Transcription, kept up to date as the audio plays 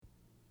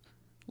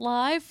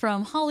Live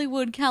from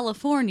Hollywood,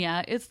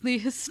 California, it's the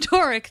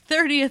historic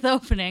 30th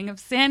opening of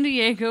San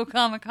Diego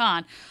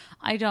Comic-Con.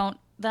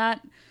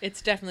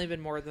 It's definitely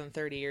been more than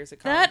 30 years at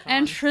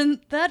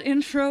Comic-Con. That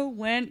intro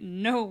went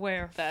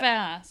nowhere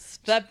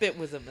fast. That bit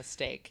was a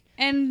mistake.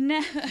 And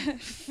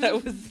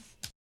that was...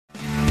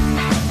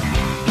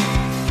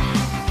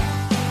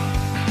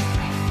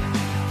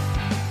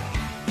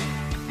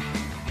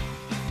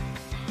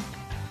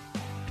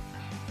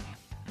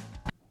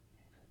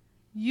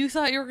 You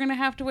thought you were going to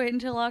have to wait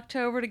until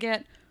October to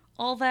get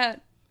all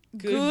that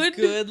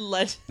good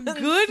Legends.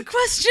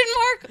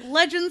 Good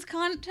Legends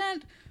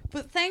content,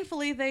 but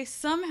thankfully they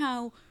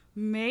somehow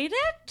made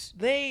it.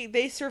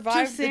 They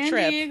survived the trip.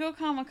 San Diego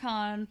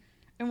Comic-Con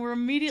and were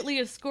immediately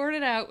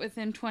escorted out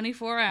within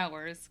 24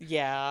 hours.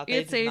 Yeah,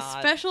 it's a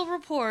special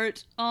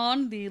report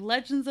on the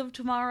Legends of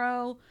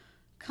Tomorrow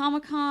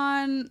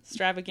Comic-Con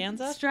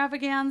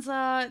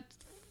Extravaganza.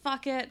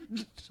 Fuck it.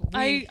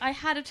 I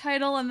had a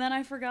title and then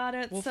I forgot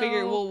it.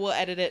 We'll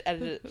edit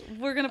it.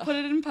 We're gonna put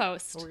it in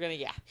post.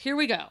 Here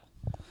we go.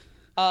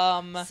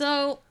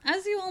 So,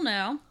 as you all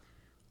know,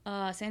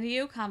 San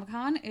Diego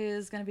Comic-Con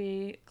is gonna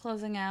be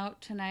closing out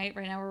tonight.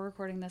 Right now we're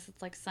recording this.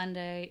 It's like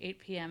Sunday, 8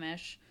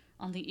 p.m.-ish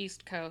on the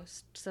East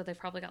Coast. So they've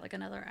probably got like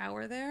another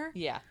hour there.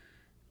 Yeah.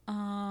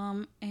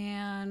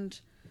 And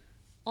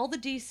all the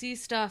DC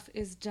stuff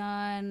is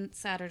done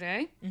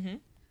Saturday. Mm-hmm.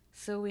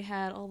 So we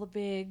had all the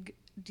big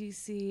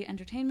DC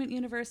Entertainment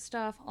Universe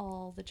stuff,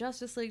 all the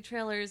Justice League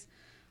trailers,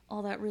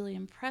 all that really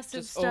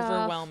impressive stuff.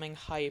 Overwhelming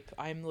hype.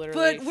 I'm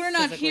literally But we're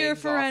not here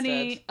exhausted for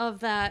any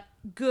of that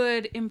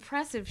good,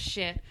 impressive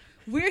shit.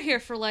 We're here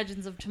for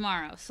Legends of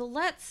Tomorrow. So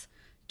let's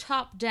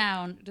top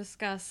down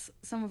discuss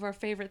some of our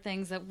favorite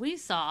things that we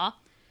saw.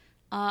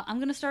 I'm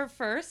going to start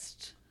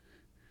first.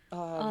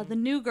 The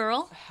new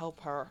girl. Help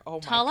her. Oh my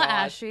Tala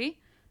God. Ashi.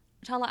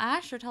 Tala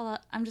Ash or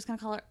Tala... I'm just going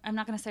to call her... I'm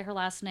not going to say her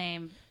last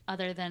name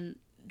other than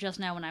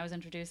just now when I was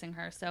introducing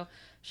her. So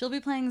she'll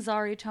be playing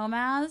Zari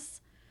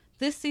Tomaz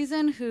this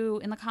season, who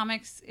in the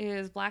comics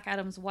is Black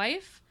Adam's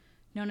wife,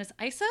 known as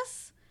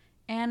Isis.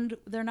 And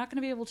they're not going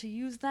to be able to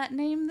use that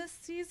name this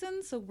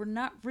season, so we're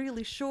not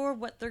really sure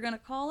what they're going to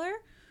call her.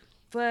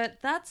 But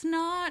that's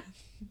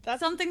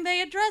something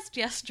they addressed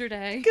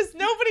yesterday. Because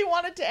nobody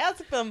wanted to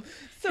ask them.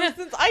 So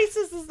since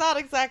ISIS is not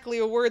exactly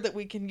a word that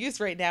we can use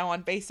right now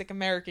on basic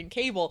American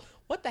cable,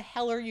 what the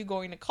hell are you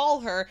going to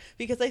call her?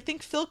 Because I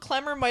think Phil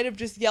Klemmer might have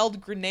just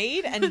yelled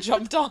grenade and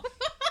jumped on.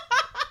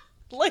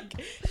 Like,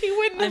 he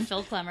wouldn't have... I'm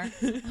Phil Klemmer.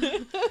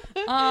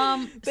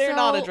 They're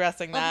not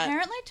addressing that.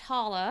 Apparently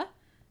Tala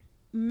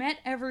met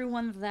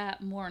everyone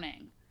that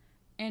morning.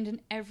 And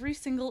in every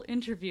single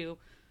interview,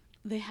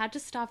 they had to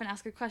stop and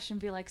ask a question,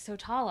 be like, so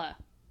Tala,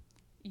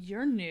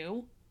 you're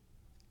new.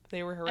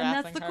 They were harassing her.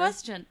 And that's the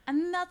question.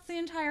 And that's the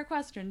entire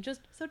question.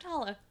 Just, so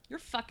Tala, you're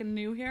fucking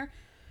new here.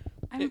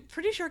 I'm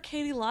pretty sure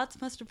Katie Lotz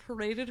must have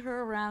paraded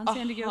her around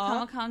San Diego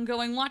Comic-Con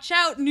going, watch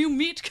out, new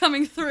meat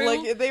coming through.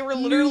 Like, they were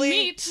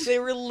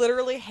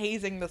literally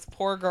hazing this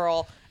poor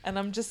girl. And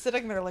I'm just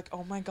sitting there like,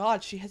 oh my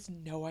God, she has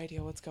no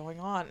idea what's going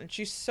on. And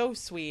she's so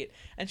sweet.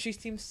 And she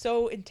seems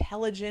so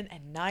intelligent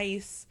and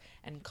nice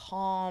and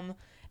calm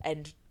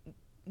and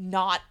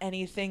not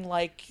anything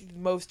like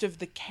most of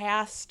the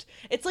cast.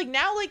 It's like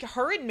now, like,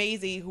 her and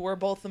Maisie, who are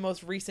both the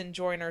most recent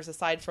joiners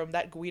aside from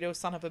that Guido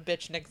son of a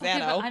bitch Nick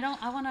Zano. Okay, but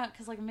I want to,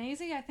 because like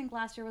Maisie, I think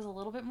last year was a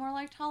little bit more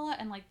like Tala,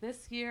 and like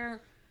this year,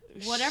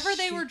 whatever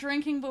they were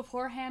drinking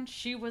beforehand,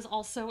 she was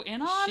also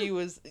in on. She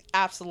was,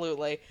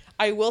 absolutely.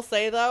 I will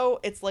say though,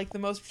 it's like the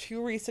most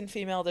two recent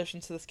female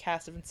additions to this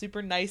cast have been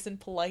super nice and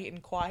polite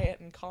and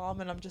quiet and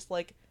calm, and I'm just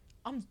like,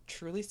 I'm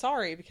truly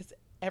sorry because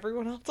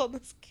everyone else on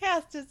this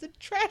cast is a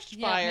trash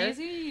fire. Yeah,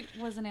 Maisie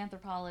was in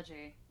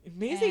anthropology.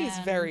 Maisie is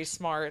very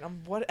smart.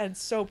 And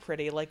so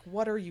pretty. Like,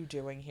 what are you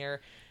doing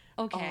here?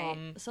 Okay,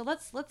 so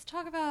let's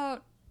talk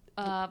about,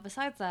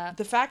 besides that.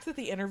 The fact that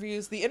the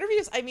interviews,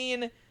 I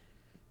mean,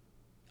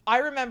 I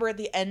remember at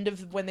the end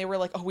of when they were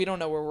like, oh, we don't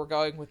know where we're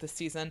going with this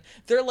season.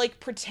 They're like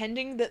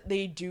pretending that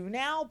they do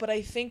now, but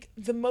I think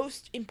the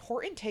most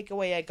important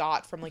takeaway I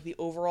got from like the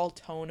overall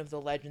tone of the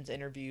Legends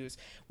interviews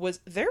was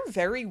they're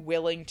very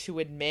willing to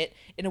admit,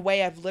 in a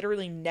way I've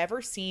literally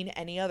never seen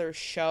any other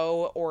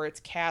show or its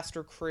cast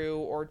or crew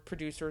or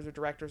producers or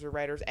directors or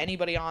writers,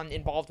 anybody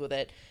involved with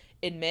it,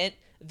 admit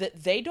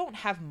that they don't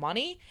have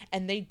money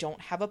and they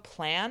don't have a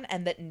plan,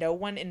 and that no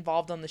one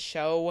involved on the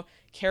show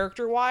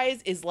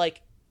character-wise is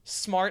like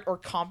smart or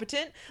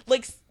competent.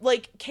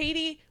 Like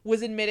Katie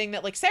was admitting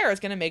that like Sarah's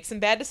gonna make some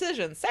bad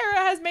decisions. Sarah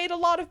has made a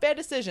lot of bad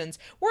decisions.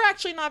 We're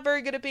actually not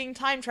very good at being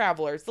time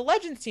travelers. The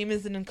Legends team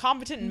is an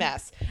incompetent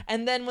mess.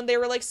 And then when they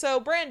were like,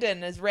 so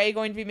Brandon, is Ray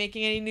going to be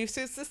making any new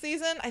suits this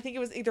season? I think it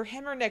was either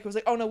him or Nick was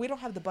like, oh no, we don't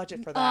have the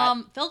budget for that.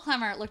 Phil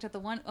Klemmer looked at the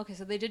one. Okay,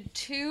 so they did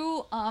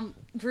two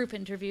group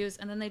interviews,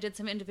 and then they did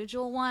some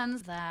individual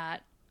ones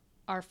that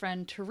our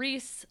friend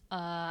Therese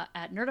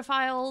at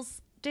Nerdophiles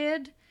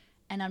did.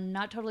 And I'm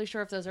not totally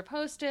sure if those are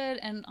posted.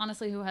 And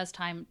honestly, who has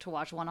time to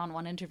watch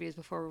one-on-one interviews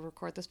before we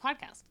record this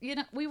podcast? You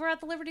know, we were at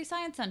the Liberty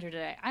Science Center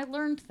today. I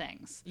learned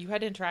things. You had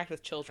to interact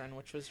with children,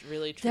 which was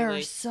really, truly...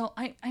 They're so...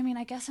 I mean,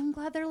 I guess I'm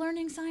glad they're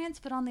learning science,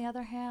 but on the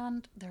other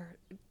hand,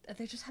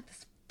 they just had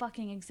this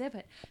fucking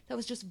exhibit that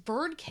was just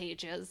bird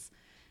cages.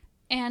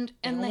 And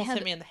they almost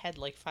hit me in the head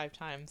like 5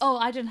 times. Oh,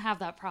 I didn't have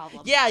that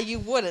problem. Yeah, you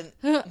wouldn't.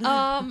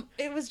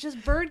 It was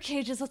just bird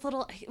cages with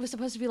little... It was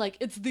supposed to be like,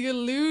 it's the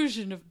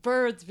illusion of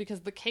birds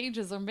because the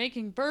cages are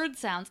making bird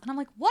sounds. And I'm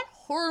like, what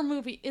horror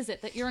movie is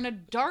it that you're in a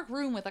dark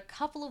room with a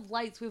couple of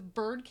lights with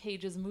bird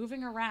cages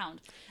moving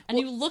around? And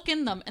you look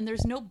in them and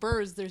there's no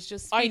birds, there's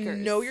just speakers.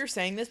 I know you're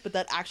saying this, but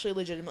that actually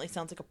legitimately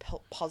sounds like a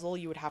puzzle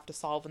you would have to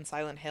solve in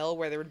Silent Hill,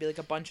 where there would be like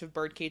a bunch of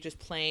bird cages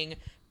playing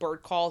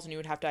bird calls, and you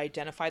would have to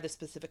identify the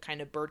specific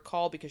kind of bird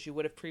call because you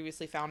would have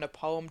previously found a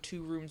poem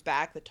 2 rooms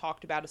back that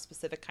talked about a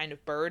specific kind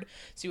of bird.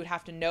 So you would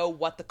have to know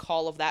what the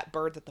call of that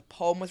bird that the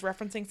poem was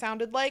referencing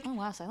sounded like. Oh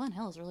wow, Silent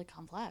Hill is really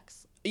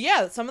complex.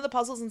 Yeah, some of the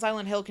puzzles in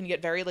Silent Hill can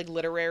get very like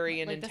literary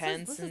and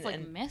intense. This is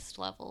like Myst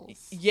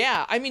levels.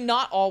 Yeah, I mean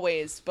not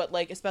always, but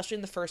like especially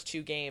in the first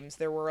 2 games,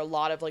 there were a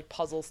lot of like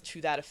puzzles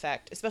to that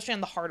effect, especially on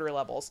the harder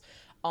levels.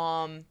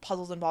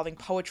 Puzzles involving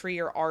poetry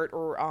or art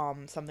or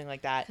something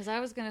like that. Because I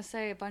was gonna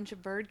say a bunch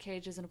of bird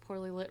cages in a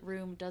poorly lit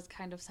room does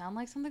kind of sound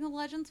like something the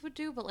Legends would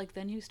do, but like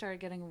then you started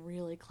getting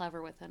really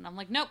clever with it, and I'm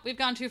like, nope, we've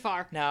gone too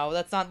far. No,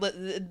 that's not.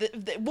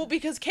 Well,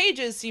 because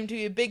cages seem to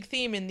be a big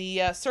theme in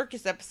the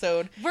circus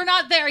episode. We're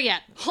not there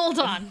yet. Hold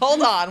on.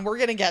 Hold on. We're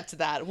gonna get to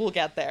that. We'll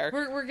get there.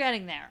 We're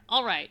getting there.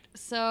 All right.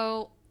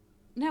 So.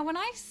 Now, when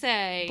I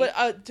say...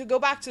 But to go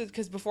back to...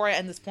 Because before I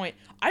end this point,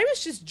 I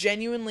was just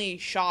genuinely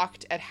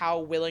shocked at how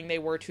willing they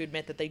were to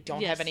admit that they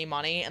don't have any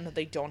money and that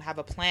they don't have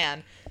a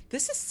plan.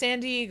 This is San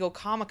Diego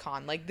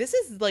Comic-Con. Like, this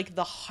is, like,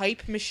 the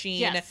hype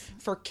machine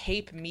for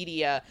Cape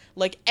Media.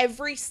 Like,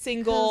 every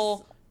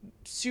single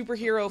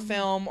superhero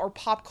film or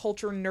pop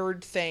culture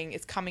nerd thing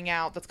that's coming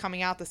out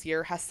this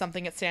year has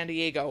something at San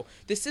Diego.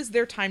 This is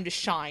their time to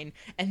shine,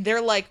 and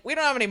they're like, we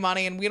don't have any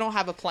money and we don't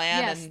have a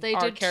plan, and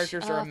our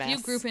characters are a mess. A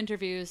few group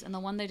interviews, and the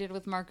one they did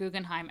with Mark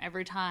Guggenheim,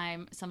 every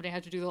time somebody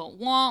had to do the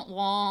wah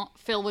wah,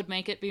 Phil would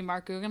make it be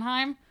Mark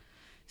Guggenheim.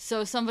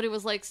 So somebody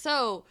was like,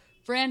 so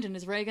Brandon,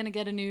 is Ray gonna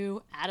get a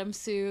new Atom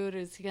suit?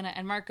 Is he gonna...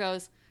 And Mark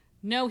goes,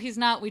 no, he's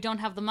not. We don't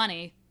have the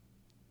money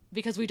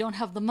because we don't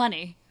have the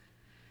money.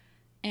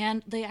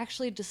 And they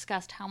actually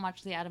discussed how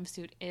much the Atom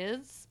suit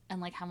is and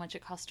like how much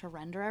it costs to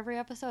render every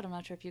episode. I'm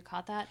not sure if you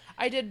caught that.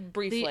 I did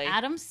briefly. The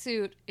Atom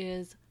suit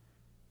is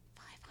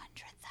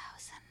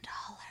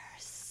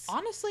 $500,000.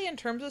 Honestly, in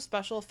terms of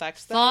special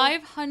effects, though,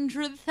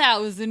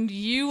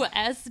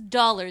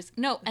 $500,000.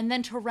 No, and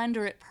then to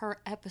render it per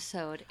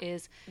episode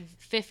is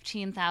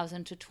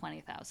 $15,000 to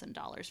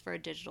 $20,000 for a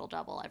digital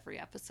double every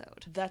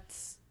episode.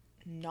 That's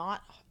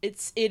not...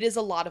 It is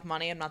a lot of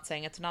money. I'm not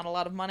saying it's not a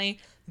lot of money.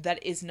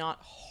 That is not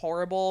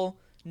horrible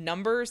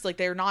numbers. Like,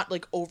 they're not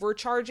like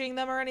overcharging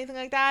them or anything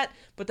like that,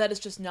 but that is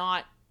just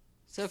not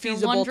so if you're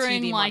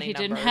wondering why he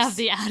didn't have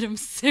the Atom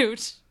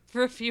suit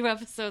for a few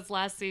episodes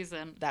last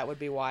season, that would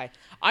be why.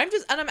 I'm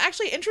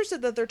actually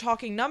interested that they're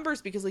talking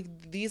numbers, because like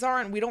we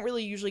don't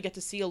really usually get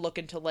to see a look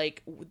into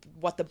like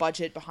what the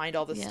budget behind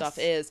all this stuff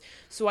is.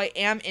 So I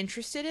am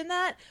interested in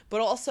that, but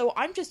also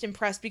I'm just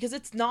impressed because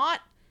it's not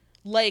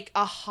like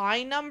a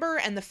high number,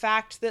 and the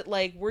fact that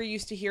like we're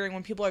used to hearing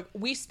when people are,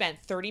 we spent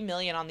 $30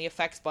 million on the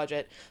effects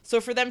budget, so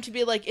for them to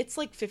be like, it's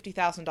like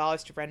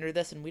 $50,000 to render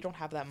this and we don't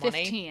have that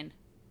money.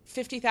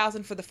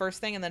 $50,000 for the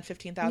first thing, and then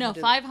 $15,000 no,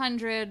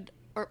 500,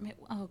 or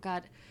oh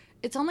god,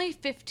 it's only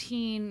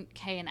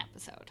 $15K an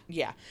episode.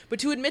 Yeah, but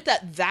to admit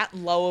that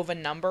low of a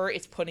number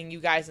is putting you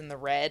guys in the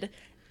red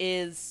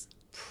is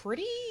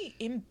pretty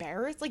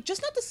embarrassed. Like,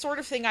 just not the sort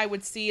of thing I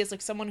would see as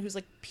like someone who's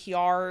like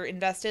PR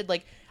invested.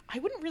 Like, I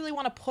wouldn't really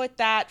want to put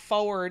that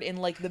forward in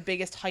like the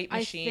biggest hype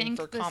machine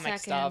for comic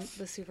stuff.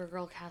 The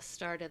Supergirl cast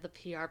started, the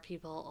PR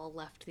people all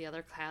left the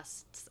other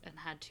casts and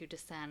had to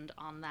descend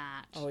on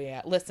that. Oh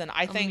yeah, listen,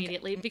 I think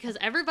immediately, because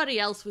everybody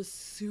else was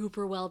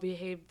super well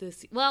behaved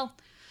well,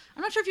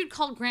 I'm not sure if you'd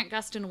call Grant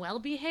Gustin well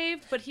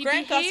behaved, but he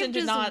behaved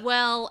as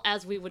well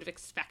as we would have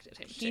expected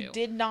him to. He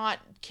did not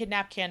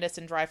kidnap Candace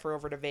and drive her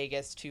over to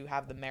Vegas to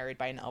have them married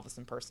by an Elvis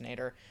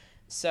impersonator.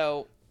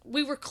 So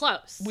we were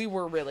close. We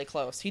were really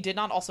close. He did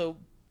not also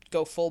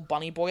go full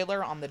bunny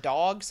boiler on the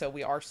dog, so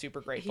we are super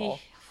grateful.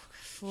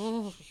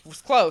 It was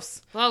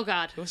close. Oh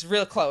god, it was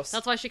real close.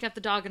 That's why she kept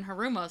the dog in her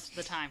room most of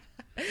the time.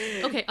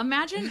 Okay,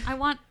 imagine, I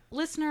want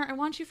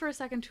you for a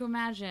second to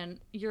imagine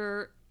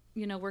you're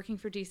working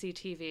for DC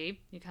TV.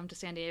 You come to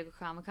San Diego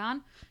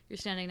Comic-Con, you're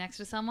standing next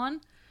to someone,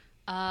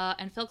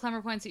 and Phil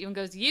Klemmer points at you and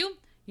goes,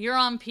 you're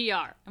on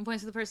PR, and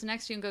points to the person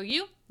next to you and go,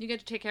 you get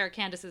to take care of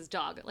Candace's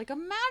dog. Like,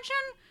 imagine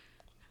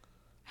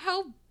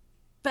how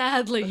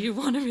badly you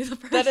want to be the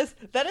person.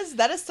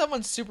 That is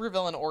someone's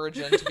supervillain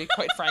origin, to be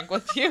quite frank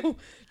with you.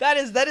 That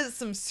is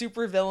some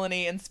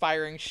supervillainy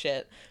inspiring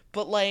shit.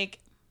 But like,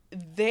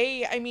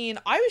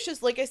 I was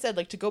just, like I said,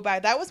 like, to go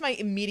back, that was my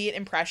immediate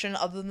impression,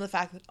 other than the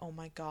fact that, oh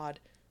my god,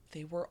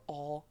 they were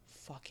all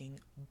fucking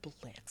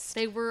blitzed.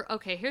 They were,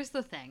 okay, here's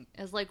the thing,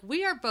 is like,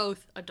 we are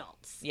both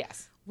adults.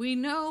 Yes. We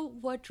know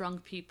what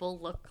drunk people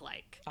look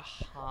like.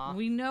 Uh-huh.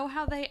 We know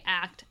how they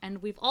act,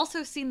 and we've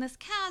also seen this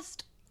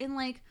cast in,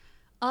 like,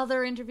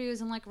 other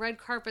interviews and, like, red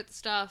carpet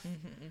stuff.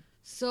 Mm-hmm.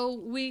 So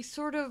we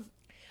sort of...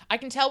 I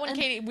can tell when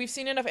Katie... We've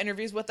seen enough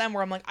interviews with them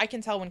where I'm like, I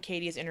can tell when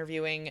Katie is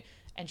interviewing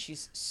and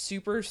she's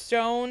super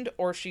stoned,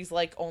 or she's,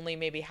 like, only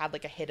maybe had,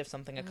 like, a hit of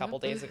something a couple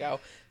days ago.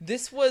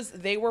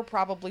 They were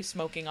probably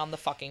smoking on the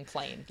fucking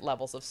plane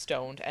levels of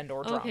stoned and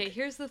or drunk. Okay,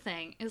 here's the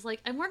thing, is, like,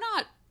 and we're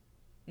not...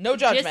 No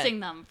judgment. Dissing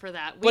them for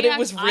that. But it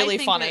was really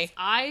funny.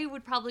 I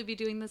would probably be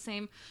doing the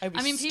same.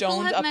 I mean,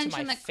 people have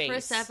mentioned that face.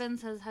 Chris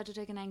Evans has had to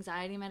take an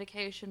anxiety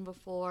medication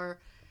before,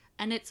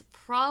 and it's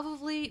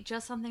probably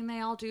just something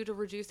they all do to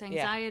reduce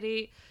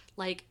anxiety. Yeah.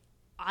 Like,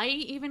 I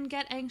even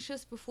get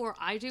anxious before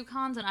I do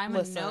cons, and I'm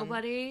a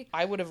nobody.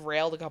 I would have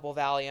railed a couple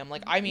Valium.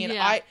 Like, I mean,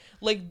 yeah.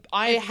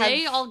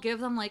 They all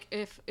give them, like,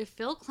 if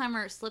Phil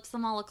Klemmer slips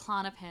them all a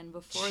Klonopin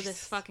before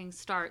this fucking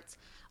starts,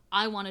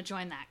 I want to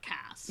join that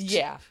cast.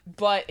 Yeah,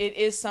 but it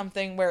is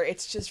something where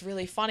it's just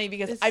really funny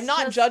because I'm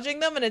not judging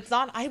them, and it's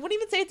not, I wouldn't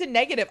even say it's a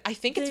negative. I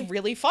think it's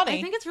really funny.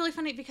 I think it's really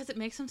funny because it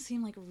makes them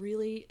seem like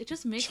really, it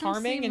just makes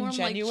charming them seem and more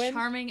genuine. like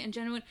charming and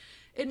genuine.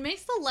 It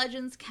makes the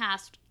Legends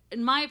cast,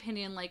 in my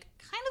opinion, like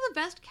kind of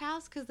the best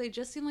cast because they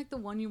just seem like the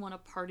one you want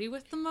to party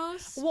with the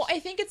most. Well, I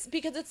think it's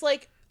because it's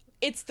like,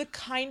 it's the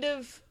kind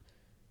of...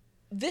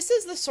 This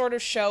is the sort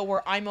of show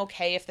where I'm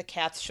okay if the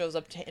cast shows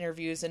up to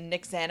interviews and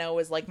Nick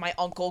Zano is like my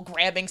uncle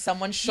grabbing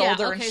someone's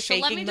shoulder and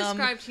shaking them. So let me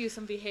describe to you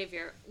some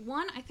behavior.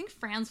 One, I think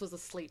Franz was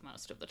asleep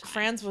most of the time.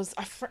 Franz was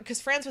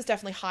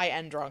definitely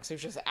high-end drunk, so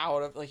he was just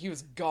out of, like, he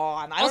was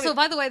gone.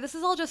 By the way, this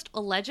is all just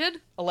alleged.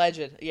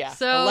 Alleged, yeah.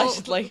 So,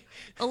 allegedly.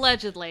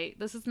 Allegedly.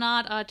 This is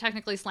not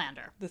technically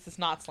slander. This is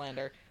not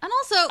slander. And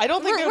also, I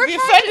don't think they would be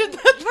offended.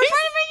 We're trying to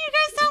make you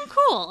guys sound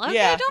cool. Okay,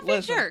 yeah, don't be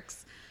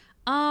jerks.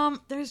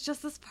 There's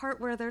just this part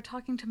where they're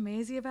talking to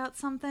Maisie about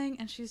something,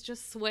 and she's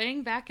just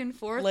swaying back and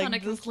forth like on a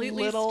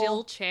completely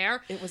still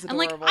chair. It was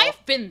adorable. And, like,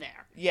 I've been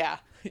there. Yeah.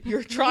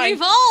 You're trying.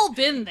 We've all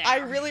been there. I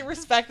really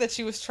respect that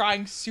she was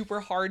trying super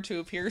hard to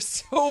appear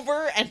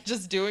sober and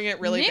just doing it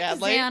really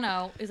badly. Nick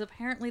Zano is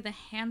apparently the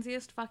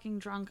handsiest fucking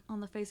drunk on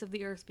the face of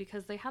the earth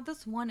because they had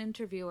this one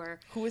interviewer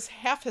who was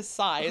half his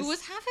size.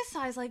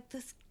 Like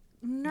this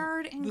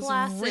nerd in this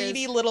glasses.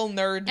 Reedy little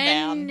nerd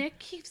man. And Nick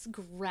keeps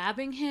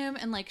grabbing him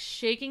and, like,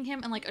 shaking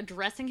him and, like,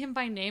 addressing him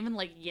by name and,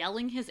 like,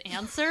 yelling his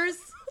answers.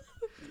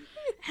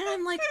 And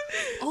I'm like,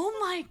 oh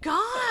my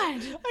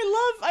god! He's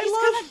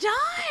gonna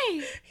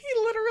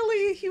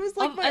die! He was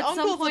like my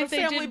uncle at a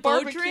family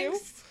barbecue.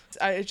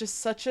 It's just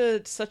such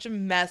a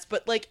mess.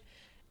 But, like,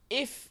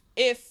 if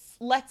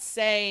let's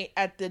say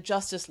at the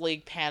Justice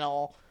League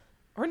panel,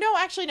 or no,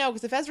 actually no,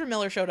 because if Ezra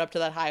Miller showed up to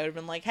that high, I would have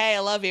been like, hey, I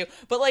love you.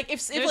 But, like,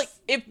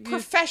 if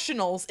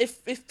professionals,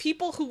 if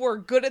people who are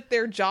good at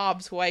their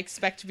jobs, who I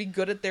expect to be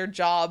good at their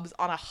jobs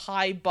on a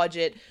high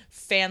budget,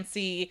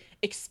 fancy,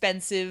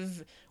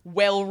 expensive,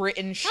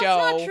 well-written show.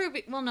 That's not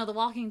true. Well, no, The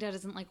Walking Dead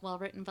isn't, like,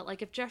 well-written, but,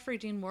 like, if Jeffrey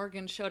Dean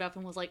Morgan showed up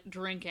and was, like,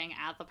 drinking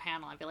at the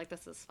panel, I'd be like,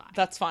 this is fine.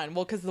 That's fine.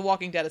 Well, because The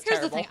Walking Dead is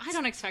terrible. Here's the thing. I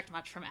don't expect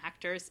much from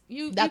actors.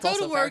 You go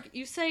to work,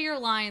 you say your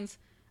lines,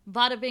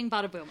 bada bing,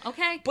 bada boom,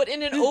 okay? But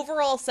in an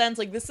overall sense,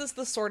 like, this is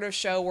the sort of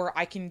show where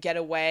I can get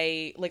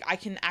away, like, I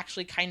can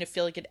actually kind of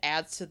feel like it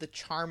adds to the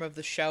charm of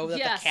the show that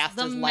the cast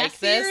is like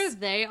this. The messier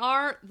they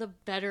are, the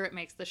better it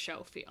makes the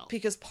show feel.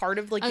 Because part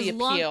of, like, the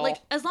appeal...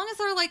 as long as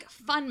they're, like,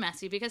 fun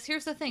messy, because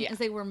here's the thing, is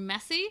they were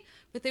messy,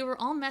 but they were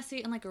all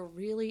messy in, like, a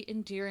really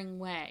endearing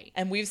way.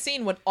 And we've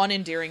seen what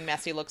unendearing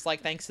messy looks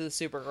like thanks to the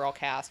Supergirl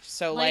cast,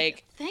 so,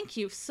 like... Thank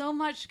you so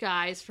much,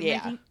 guys, for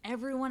making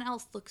everyone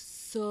else look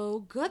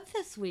so good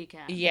this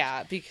weekend.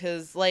 Yeah,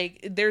 because,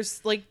 like,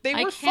 there's, like, they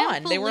were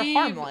fun. They were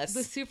harmless.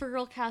 The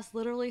Supergirl cast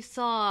literally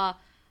saw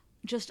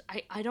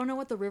I don't know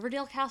what the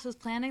Riverdale cast was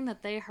planning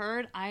that they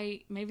heard.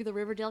 Maybe the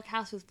Riverdale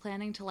cast was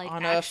planning to, like,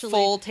 on a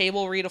full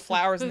table read of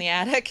Flowers in the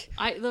attic.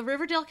 The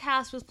Riverdale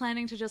cast was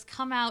planning to just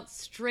come out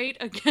straight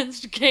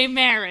against gay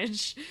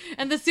marriage.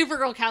 And the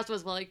Supergirl cast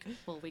was like,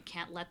 well, we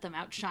can't let them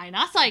outshine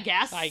us, I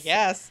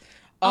guess.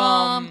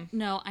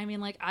 No, I mean,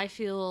 like, I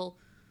feel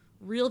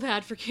real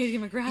bad for Katie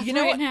McGrath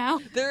now.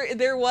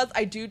 There was,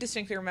 I do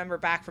distinctly remember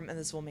back from, and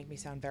this will make me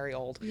sound very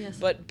old,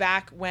 but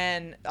back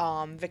when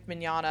Vic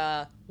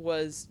Mignogna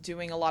was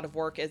doing a lot of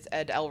work as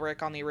Ed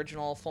Elric on the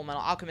original Full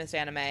Metal Alchemist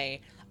anime,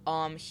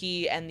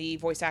 he and the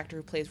voice actor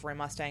who plays Roy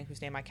Mustang,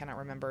 whose name I cannot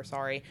remember,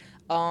 sorry,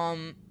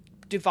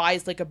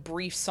 devised, like, a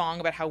brief song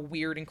about how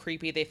weird and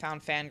creepy they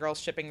found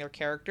fangirls shipping their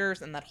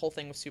characters, and that whole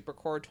thing with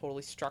Supercore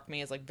totally struck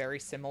me as, like,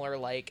 very similar,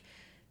 like...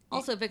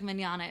 Also, Vic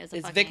Mignogna is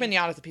Vic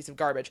Mignogna is a piece of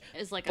garbage.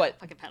 Is like a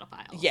fucking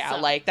pedophile. Yeah, so.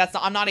 Like, that's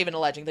not, I'm not even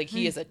alleging. Like,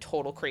 he is a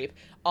total creep.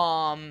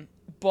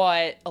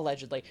 But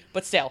allegedly.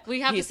 But still.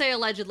 We have to say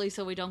allegedly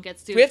so we don't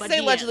get sued. We have to say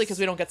allegedly because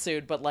we don't get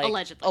sued, but, like,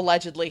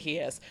 allegedly he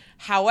is.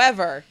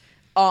 However,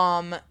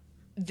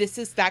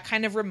 that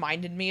kind of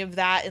reminded me of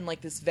that in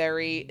like this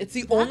very, it's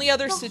the only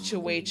other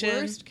situation.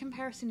 Worst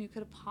comparison you could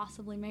have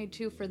possibly made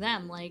too for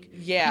them. Like,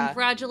 yeah,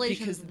 congratulations,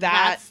 because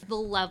that's the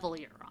level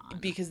you're on.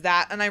 Because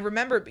that, and I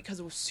remember it because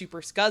it was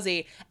super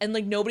scuzzy, and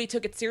like nobody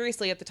took it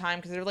seriously at the time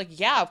because they were like,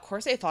 yeah, of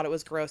course they thought it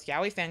was gross.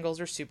 Yaoi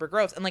fangirls are super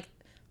gross, and like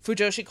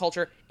Fujoshi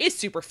culture is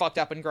super fucked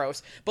up and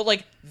gross, but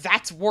like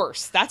that's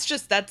worse. That's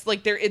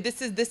like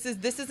this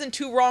isn't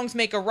two wrongs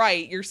make a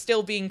right. You're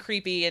still being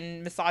creepy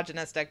and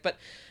misogynistic, but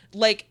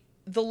like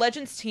the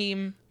Legends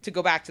team, to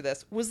go back to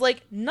this, was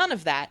like none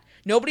of that.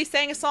 Nobody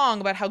sang a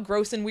song about how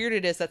gross and weird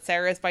it is that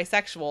Sarah is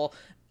bisexual.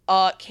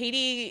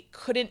 Katie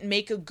couldn't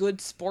make a good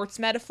sports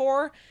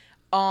metaphor.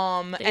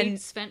 They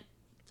spent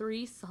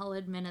 3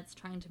 solid minutes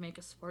trying to make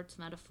a sports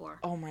metaphor.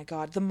 Oh my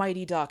god, the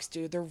Mighty Ducks,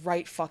 dude, they're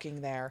right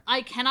fucking there.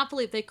 I cannot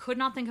believe they could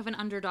not think of an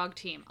underdog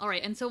team. All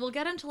right, and so we'll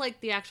get into like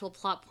the actual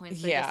plot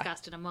points they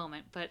discussed in a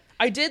moment, but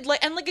I did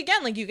like, and like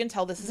again, like you can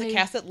tell this is a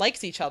cast that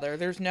likes each other.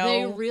 There's no,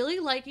 they really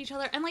like each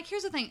other, and like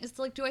here's the thing: is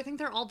like, do I think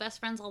they're all best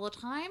friends all the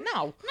time?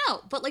 No,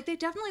 but like they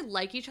definitely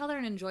like each other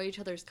and enjoy each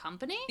other's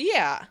company.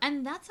 Yeah,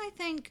 and that's, I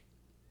think,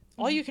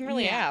 all you can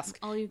really ask.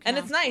 All you can and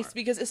it's nice for.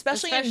 because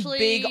especially in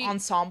big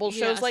ensemble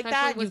shows like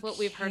that, with what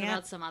we've heard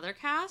about some other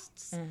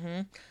casts,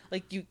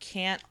 like you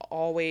can't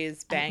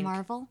always bank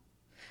Marvel.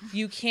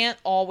 You can't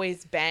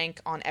always bank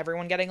on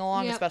everyone getting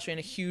along, especially in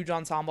a huge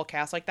ensemble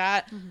cast like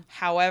that.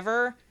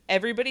 However,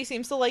 everybody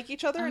seems to like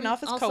each other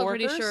enough as also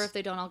coworkers. Pretty sure if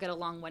they don't all get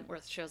along,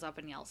 Wentworth shows up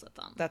and yells at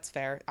them. That's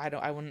fair.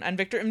 I wouldn't. And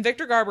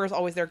Victor Garber is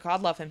always there.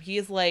 God love him. He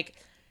is like.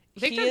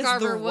 Victor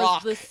Garber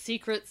was the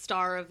secret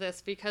star of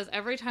this because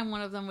every time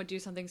one of them would do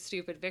something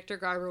stupid, Victor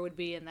Garber would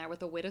be in there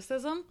with a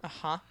witticism.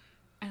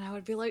 And I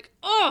would be like,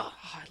 "Oh,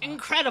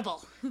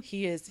 incredible!"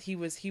 He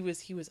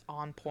was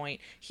on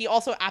point. He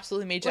also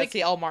absolutely made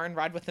Jesse L. Martin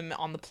ride with him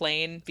on the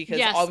plane because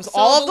it was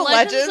all of the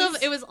legends.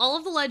 It was all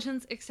of the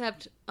legends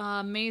except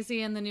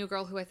Maisie and the new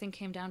girl, who I think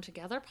came down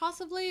together,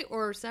 possibly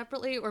or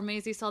separately. Or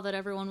Maisie saw that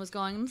everyone was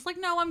going and was like,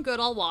 "No, I'm good.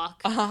 I'll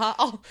walk."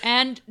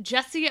 And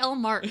Jesse L.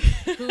 Martin,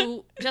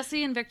 who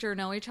Jesse and Victor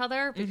know each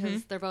other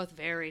because they're both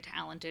very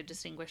talented,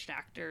 distinguished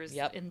actors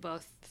in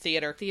both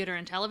theater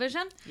and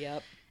television.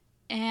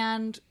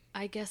 And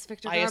I guess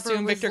Victor Garber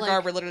assume Victor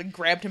Garber literally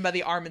grabbed him by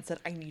the arm and said,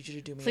 I need you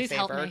to do me a favor. Please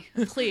help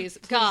me. Please.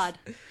 God.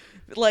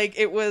 Like,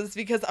 it was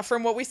because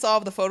from what we saw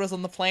of the photos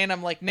on the plane,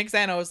 I'm like, Nick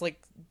Zano is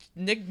like,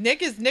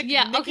 Nick is Nick.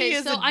 Yeah, Nicky okay,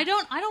 is so I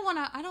don't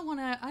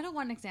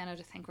want Nick Zano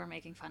to think we're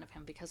making fun of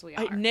him because we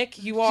are.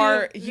 Nick, you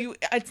are,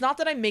 it's not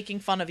that I'm making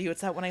fun of you,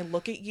 it's that when I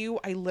look at you,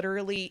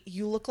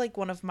 you look like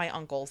one of my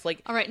uncles.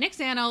 Like, all right, Nick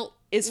Zano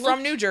is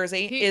from New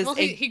Jersey.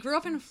 He grew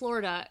up in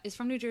Florida, is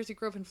from New Jersey,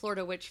 grew up in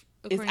Florida, which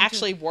is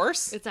actually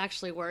worse. It's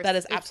actually worse. That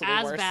is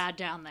absolutely worse. It's as bad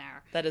down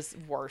there. That is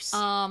worse.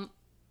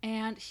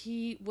 And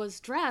he was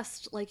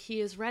dressed like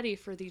he is ready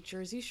for the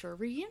Jersey Shore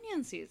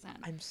reunion season.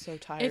 I'm so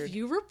tired. If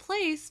you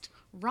replaced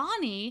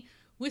Ronnie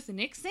with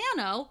Nick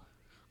Zano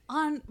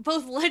on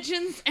both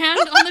Legends and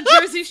on the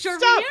Jersey Shore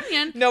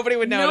reunion, nobody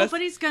would notice.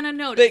 Nobody's gonna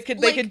notice.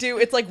 They could do,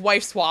 it's like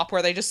wife swap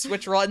where they just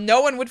switch roles and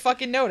no one would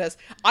fucking notice.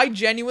 I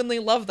genuinely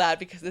love that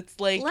because it's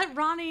like, let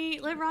Ronnie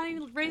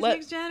raise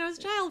Nick Zano's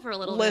child for a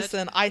little bit.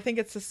 Listen, I think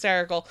it's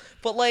hysterical,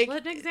 but like,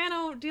 let Nick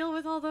Zano deal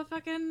with all the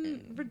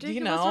fucking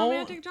ridiculous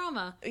romantic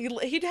drama.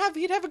 He'd have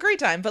a great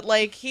time, but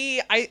like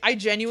I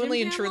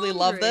genuinely and truly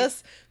love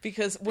this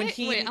because when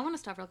wait, I want to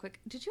stop real quick.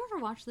 Did you ever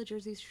watch the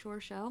Jersey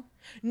Shore show?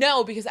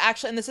 No, because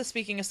actually, and this is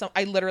speaking of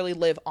I literally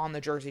live on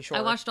the Jersey Shore.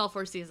 I watched all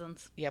 4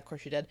 seasons. Yeah, of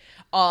course you did.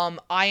 I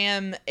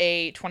am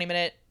a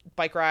 20-minute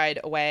bike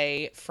ride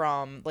away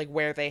from like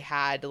where they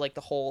had like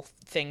the whole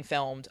thing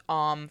filmed.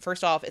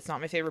 First off, it's not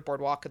my favorite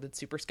boardwalk because it's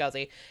super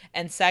scuzzy,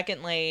 and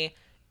secondly,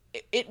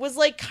 it was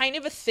like kind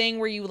of a thing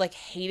where you like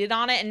hated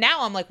on it, and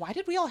now I'm like, why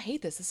did we all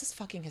hate this? This is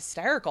fucking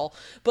hysterical.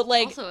 But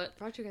like, also it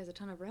brought you guys a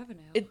ton of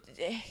revenue.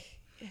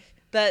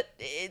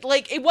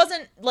 It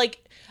wasn't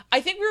like,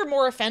 I think we were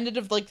more offended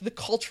of like the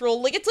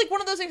cultural, like it's like one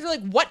of those things where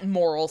like, what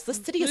morals? This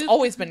city has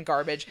always been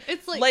garbage.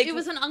 It's like it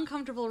was an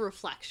uncomfortable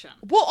reflection.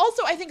 Well,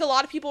 also I think a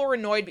lot of people were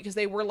annoyed because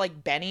they were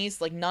like bennies,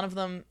 like none of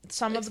them,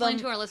 Explain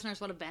to our listeners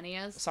what a benny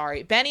is.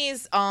 Sorry,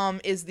 bennies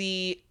is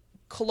the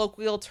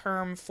colloquial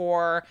term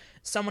for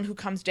someone who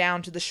comes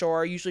down to the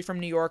shore, usually from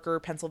New York or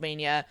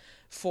Pennsylvania,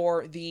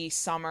 for the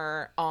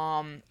summer,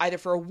 either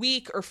for a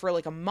week or for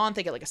like a month.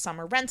 They get like a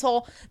summer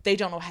rental. They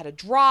don't know how to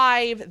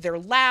drive. They're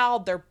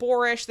loud. They're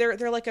boorish.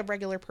 They're like a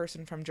regular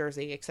person from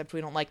Jersey, except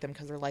we don't like them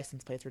because their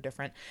license plates are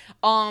different.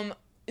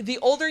 The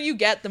older you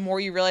get, the more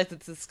you realize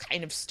that this is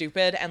kind of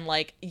stupid. And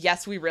like,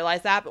 yes, we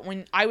realize that. But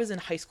when I was in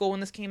high school when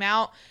this came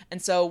out,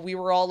 and so we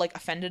were all like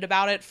offended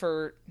about it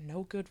for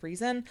no good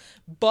reason.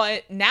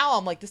 But now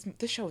I'm like,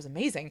 this show is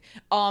amazing.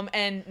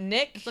 And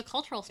Nick, it's a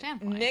cultural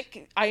standpoint.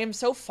 Nick, I am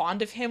so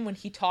fond of him when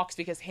he talks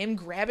because him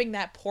grabbing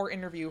that poor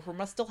interviewer who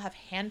must still have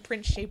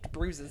handprint shaped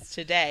bruises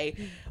today,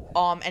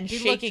 and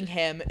shaking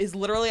him is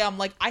literally, I'm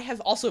like, I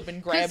have also been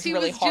grabbed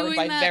really hard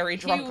by very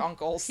drunk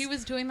uncles. He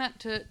was doing that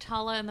to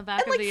Tala in the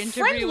back of the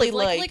interview. friendly,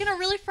 like in a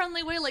really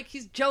friendly way, like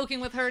he's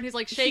joking with her and he's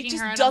like shaking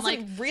her, and doesn't I'm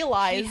like,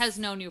 realize he has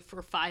known you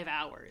for 5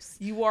 hours.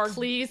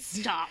 Please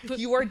stop.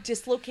 You are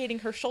dislocating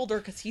her shoulder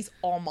because he's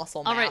all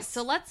muscle mass. All right,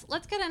 so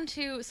let's get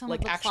into some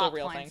of the actual plot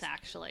real points. things.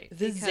 Actually,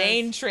 the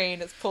Zane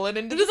train is pulling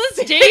into the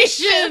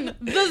station.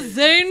 The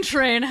Zane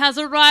train has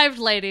arrived,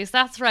 ladies.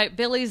 That's right.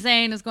 Billy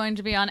Zane is going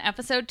to be on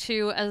episode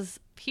 2 as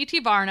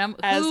P.T. Barnum,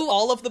 as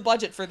all of the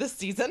budget for this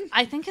season.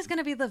 I think is going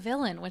to be the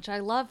villain, which I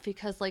love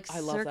because like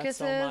circuses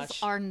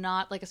so are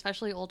not like,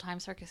 especially old time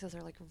circuses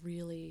are like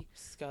really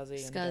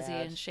scuzzy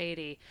and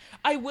shady.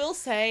 I will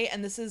say,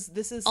 and this is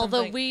something...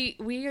 although we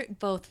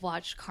both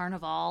watched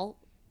Carnival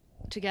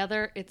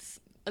together, it's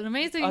an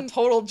amazing, a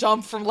total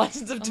jump from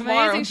Legends of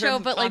Tomorrow. Amazing show,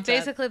 but like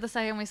basically the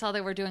second we saw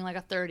they were doing like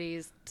a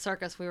 30s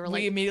circus, we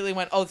immediately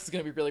went, oh, this is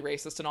going to be really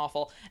racist and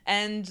awful.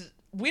 And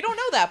we don't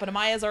know that, but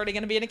Amaya's already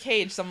going to be in a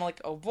cage, so I'm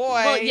like, oh boy.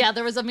 Well, yeah,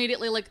 there was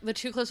immediately like the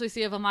two clips we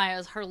see of Amaya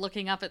is her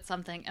looking up at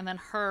something, and then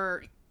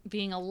her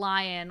being a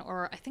lion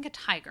or I think a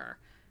tiger,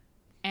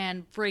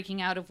 and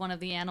breaking out of one of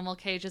the animal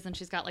cages, and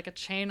she's got like a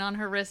chain on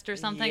her wrist or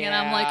something, and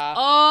I'm like,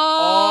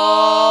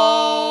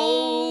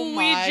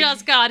 we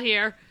just got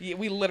here. Yeah,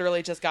 we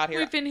literally just got here.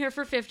 We've been here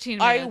for 15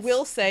 minutes. I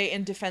will say,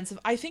 in defense of,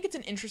 I think it's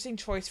an interesting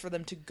choice for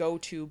them to go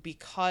to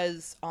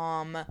because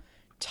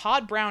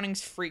Todd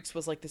Browning's Freaks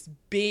was like this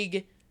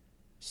big,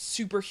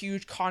 super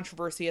huge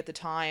controversy at the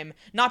time,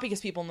 not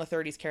because people in the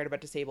 30s cared about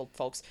disabled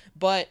folks,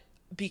 but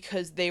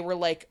because they were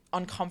like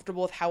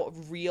uncomfortable with how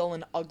real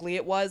and ugly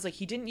it was. Like,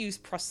 he didn't use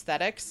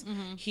prosthetics.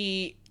 Mm-hmm.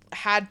 He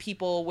had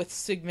people with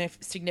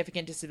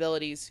significant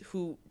disabilities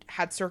who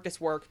had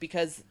circus work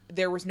because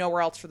there was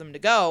nowhere else for them to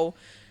go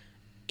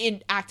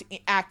in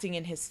acting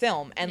in his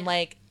film. And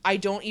like, I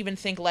don't even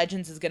think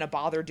Legends is gonna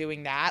bother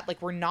doing that.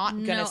 Like, we're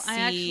not gonna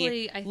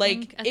see. I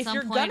like, think if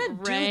you're gonna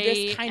do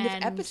this kind of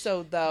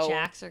episode, though,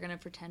 Jax are gonna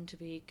pretend to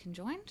be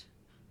conjoined.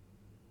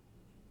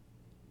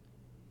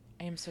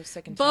 I am so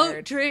sick and tired.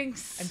 Boat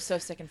drinks. I'm so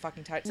sick and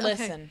fucking tired.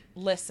 Okay.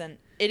 Listen.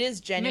 It is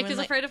genuinely... Mick is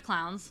afraid of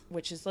clowns.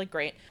 Which is, like,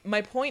 great.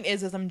 My point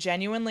is I'm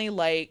genuinely,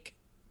 like,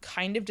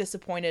 kind of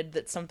disappointed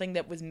that something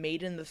that was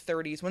made in the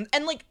 30s...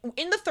 in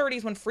the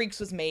 30s when Freaks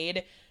was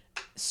made,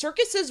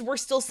 circuses were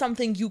still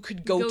something you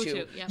could go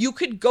to. Yeah. You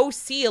could go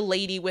see a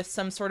lady with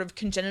some sort of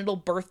congenital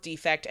birth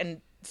defect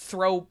and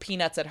throw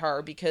peanuts at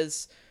her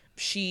because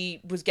she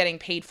was getting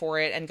paid for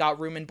it and got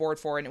room and board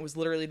for it, and it was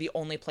literally the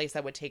only place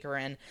that would take her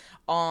in.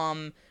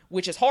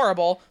 Which is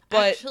horrible,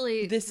 but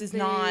actually, this is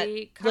not...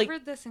 They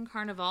covered this in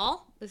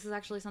Carnival. This is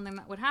actually something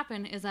that would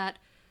happen, is that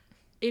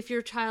if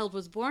your child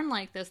was born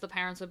like this, the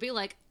parents would be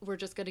like, we're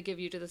just going to give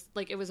you to this...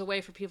 Like, it was a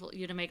way for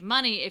you to make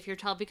money if your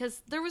child...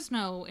 Because there was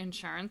no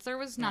insurance. There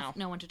was no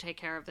one to take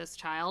care of this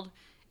child.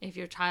 If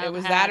your child It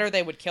was that or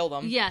they would kill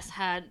them. Yes,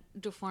 had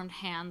deformed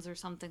hands or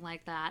something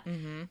like that.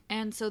 Mm-hmm.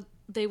 And so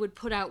they would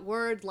put out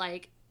word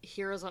like,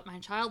 here is what my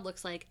child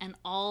looks like, and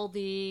all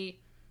the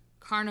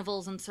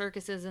carnivals and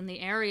circuses in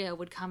the area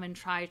would come and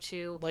try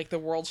to, like, the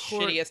world's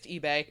shittiest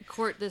eBay,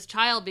 court this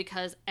child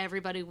because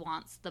everybody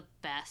wants the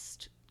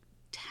best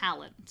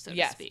talent, so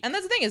to speak. And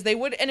that's the thing is they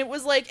would, and it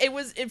was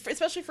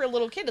especially for a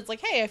little kid, it's like,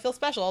 hey, I feel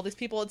special. All these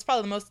people, it's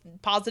probably the most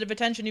positive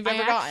attention you've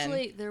ever gotten.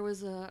 Actually, there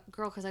was a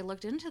girl, because I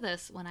looked into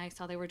this when I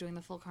saw they were doing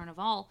the full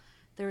Carnival.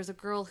 There was a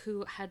girl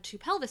who had 2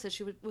 pelvises.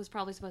 She was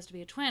probably supposed to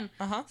be a twin.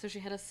 Uh-huh. So she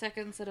had a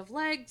second set of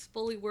legs,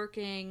 fully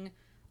working,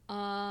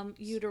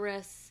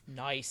 uterus.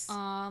 Nice.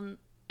 And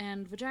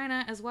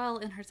vagina as well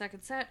in her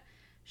second set.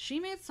 She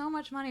made so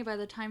much money by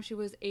the time she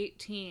was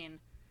 18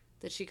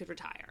 that she could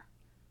retire.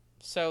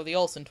 So the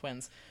Olsen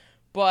twins.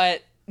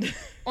 But...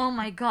 oh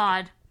my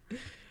god.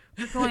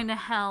 We're going to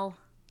hell.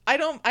 I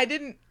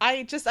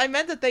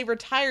meant that they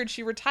retired.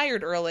 She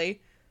retired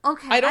early.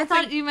 Okay, I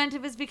thought you meant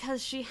it was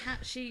because she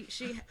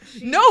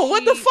No,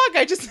 what the fuck?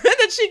 I just meant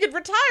that she could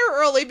retire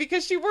early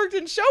because she worked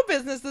in show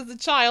business as a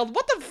child.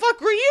 What the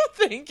fuck were you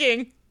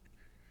thinking?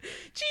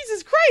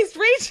 Jesus Christ,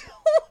 Rachel!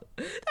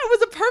 That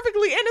was a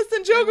perfectly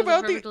innocent joke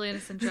about the... perfectly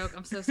innocent joke.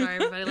 I'm so sorry,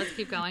 everybody. Let's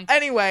keep going.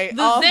 Anyway,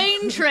 the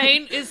Zane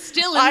train is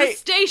still in the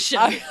station.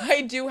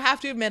 I do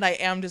have to admit, I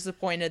am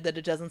disappointed that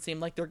it doesn't seem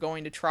like they're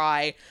going to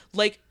try.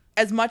 Like,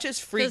 as much as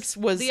Freaks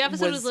was... The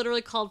episode was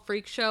literally called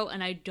Freak Show,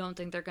 and I don't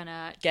think they're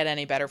gonna... get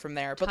any better from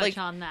there. But like,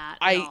 on that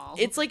at all.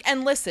 It's like...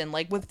 And listen,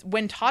 like,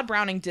 when Todd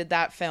Browning did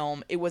that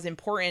film, it was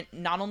important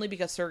not only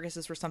because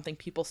circuses were something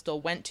people still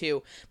went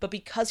to, but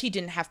because he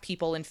didn't have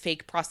people in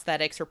fake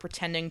prosthetics or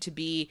pretending to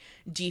be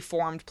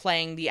deformed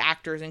playing the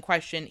actors in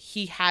question.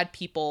 He had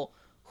people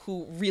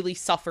who really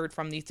suffered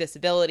from these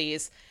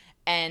disabilities.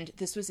 And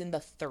this was in the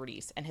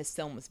 30s, and his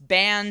film was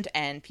banned,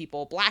 and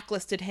people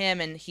blacklisted him,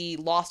 and he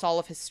lost all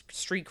of his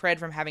street cred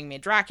from having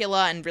made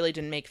Dracula, and really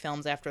didn't make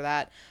films after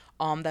that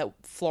that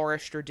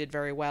flourished or did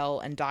very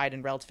well, and died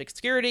in relative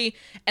obscurity.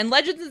 And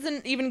Legends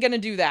isn't even gonna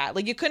do that.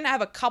 Like, you couldn't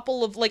have a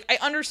couple of, like, I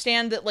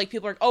understand that, like,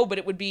 people are like, oh, but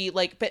it would be,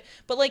 like, but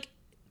like,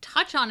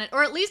 touch on it,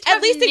 or at least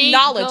Nate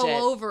acknowledge go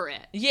it. over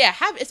it. Yeah,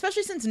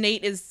 especially since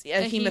Nate is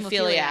a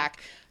hemophiliac.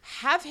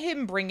 have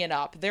him bring it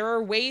up. There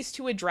are ways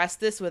to address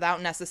this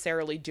without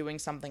necessarily doing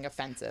something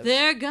offensive.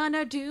 They're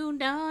gonna do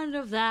none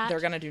of that. They're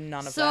gonna do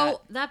none of that.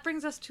 So that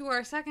brings us to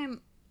our second,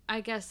 I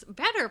guess,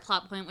 better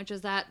plot point, which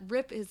is that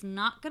Rip is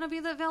not going to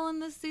be the villain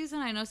this season.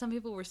 I know some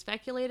people were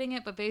speculating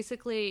it, but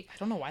basically... I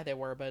don't know why they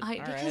were, but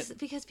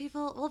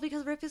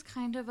because Rip is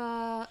kind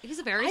of he's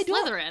a very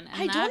Slytherin.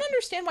 I don't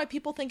understand why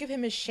people think of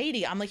him as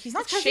shady. I'm like, he's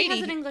not shady. Because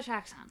he has an English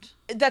accent.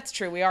 That's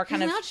true. We are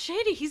kind of... He's not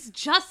shady. He's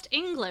just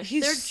English.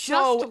 He's They're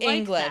so just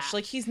English. Like that.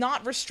 Like, he's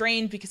not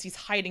restrained because he's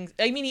hiding...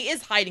 I mean, he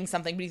is hiding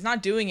something, but he's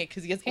not doing it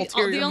because he has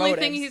ulterior The only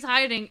motives. thing he's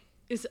hiding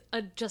is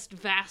a just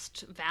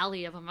vast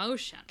valley of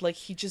emotion. Like,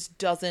 he just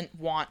doesn't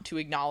want to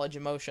acknowledge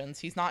emotions.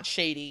 He's not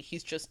shady.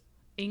 He's just...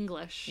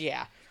 English.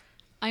 Yeah.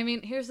 I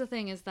mean, here's the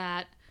thing is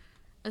that,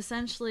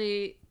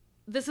 essentially,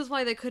 this is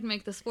why they couldn't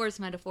make the sports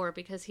metaphor,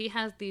 because he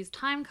has these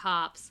time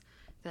cops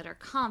that are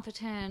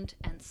competent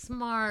and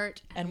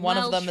smart and one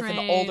of them is an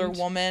older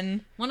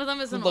woman. One of them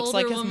is who an looks older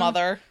like his woman.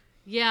 mother.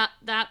 Yeah,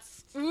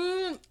 that's...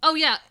 Oh,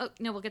 yeah. Oh,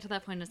 no, we'll get to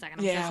that point in a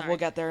second. I'm so sorry. We'll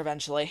get there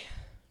eventually.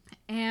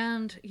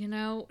 And,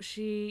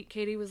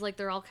 Katie was like,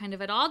 they're all kind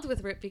of at odds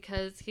with Rip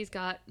because he's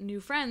got new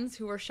friends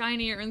who are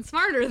shinier and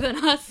smarter than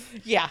us.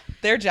 Yeah,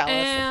 they're jealous.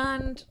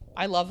 And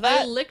I love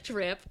that. I licked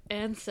Rip,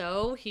 and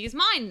so he's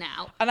mine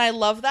now. And I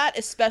love that,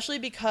 especially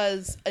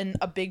because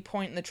a big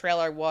point in the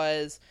trailer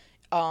was...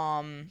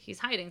 he's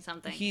hiding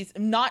something. He's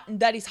not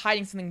that he's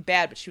hiding something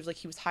bad, but she was like,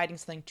 he was hiding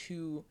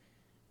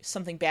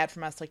something bad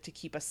from us, like to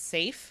keep us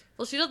safe.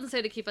 Well, she doesn't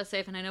say to keep us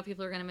safe, and I know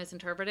people are going to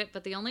misinterpret it,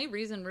 but the only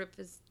reason Rip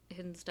is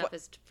hidden stuff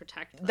is to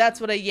protect them.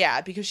 That's what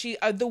because she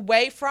the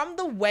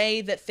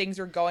way that things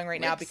are going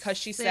right now, because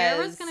she says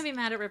Sarah's going to be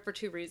mad at Rip for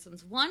two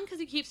reasons. One, because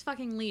he keeps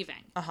fucking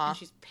leaving, and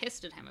she's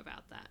pissed at him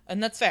about that.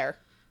 And that's fair.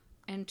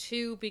 And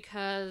two,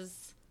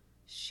 because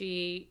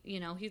he's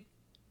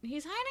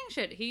hiding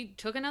shit. He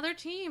took another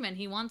team, and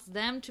he wants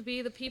them to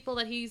be the people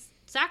that he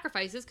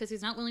sacrifices, because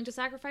he's not willing to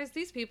sacrifice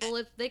these people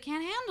if they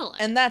can't handle it.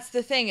 And that's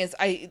the thing is,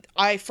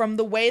 I from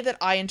the way that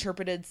I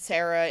interpreted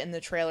Sarah in the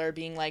trailer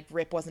being like,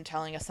 Rip wasn't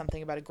telling us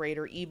something about a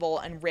greater evil,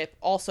 and Rip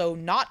also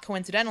not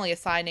coincidentally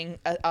assembling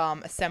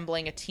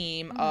a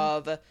team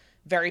of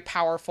very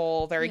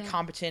powerful, very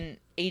competent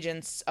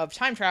agents of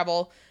time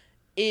travel,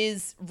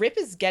 is Rip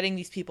is getting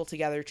these people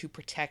together to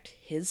protect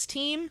his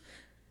team,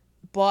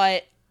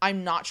 but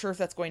I'm not sure if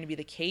that's going to be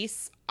the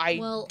case.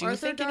 Arthur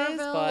think Darvill it is,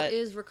 but...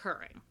 is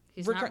recurring.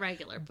 He's not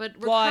regular. But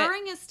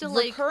recurring is still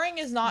like... Recurring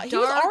is not... He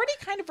was already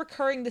kind of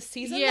recurring this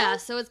season, Yeah, though.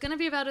 so it's going to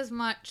be about as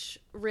much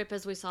Rip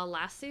as we saw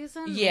last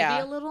season. Yeah.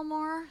 Maybe a little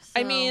more. So.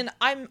 I mean,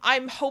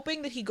 I'm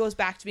hoping that he goes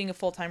back to being a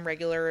full-time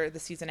regular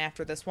the season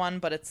after this one,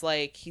 but it's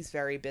like he's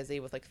very busy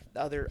with like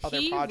other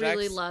projects. He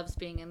really loves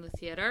being in the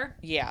theater.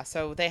 Yeah,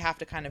 so they have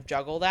to kind of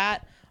juggle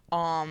that.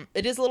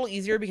 It is a little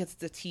easier because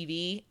it's a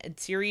TV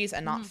series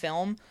and not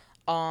film.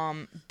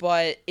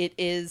 But it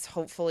is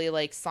hopefully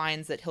like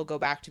signs that he'll go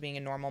back to being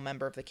a normal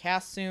member of the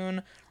cast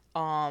soon.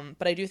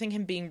 But I do think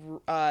him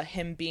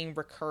being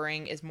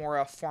recurring is more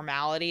a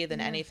formality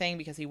than anything,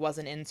 because he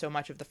wasn't in so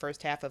much of the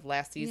first half of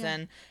last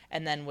season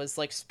and then was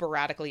like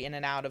sporadically in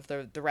and out of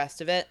the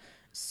rest of it.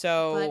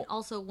 So, but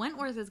also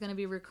Wentworth is going to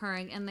be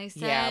recurring, and they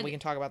said... Yeah, we can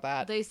talk about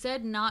that. They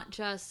said not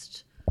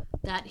just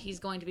that he's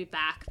going to be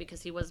back,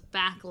 because he was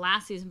back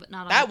last season, but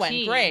not on that the went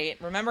team.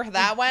 great. Remember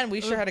that one? We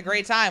sure had a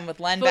great time with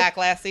Len back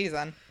last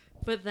season.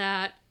 But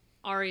that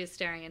Ari is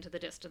staring into the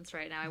distance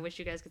right now. I wish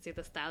you guys could see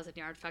this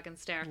 1,000-yard fucking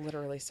stare.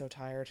 Literally so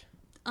tired.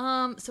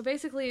 So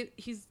basically,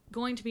 he's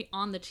going to be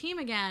on the team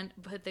again,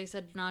 but they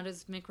said not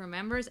as Mick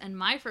remembers, and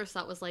my first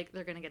thought was like,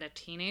 they're going to get a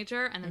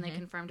teenager, and then they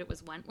confirmed it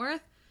was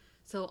Wentworth.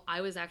 So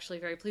I was actually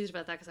very pleased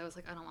about that, because I was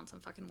like, I don't want some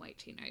fucking white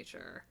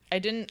teenager. I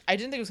didn't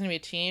think it was going to be a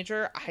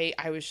teenager.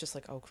 I was just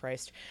like, oh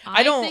Christ.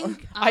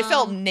 I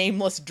felt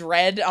nameless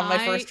dread on my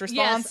first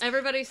response. Yes,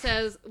 everybody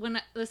says,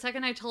 the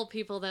second I told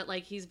people that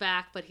like he's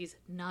back, but he's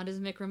not as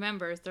Mick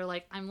remembers, they're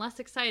like, I'm less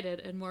excited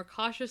and more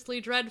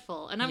cautiously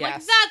dreadful. And I'm like,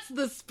 that's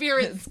the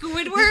spirit,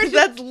 Squidward.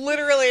 That's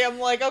literally, I'm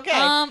like, okay.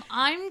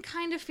 I'm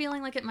kind of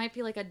feeling like it might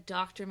be like a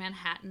Dr.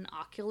 Manhattan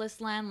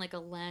Oculus Len, like a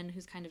Len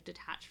who's kind of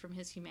detached from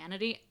his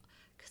humanity.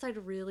 Because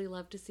I'd really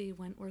love to see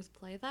Wentworth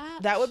play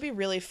that. That would be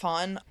really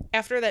fun.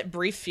 After that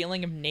brief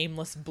feeling of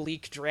nameless,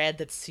 bleak dread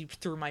that seeped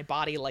through my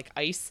body like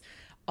ice,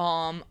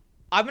 I'm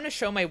going to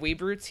show my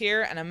weeb roots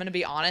here, and I'm going to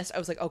be honest. I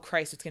was like, oh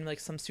Christ, it's going to be like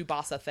some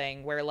Tsubasa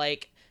thing where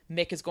like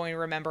Mick is going to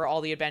remember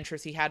all the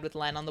adventures he had with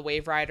Len on the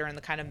Wave Rider and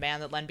the kind of man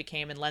that Len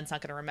became, and Len's not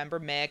going to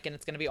remember Mick, and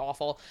it's going to be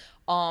awful.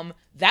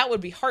 That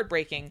would be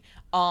heartbreaking.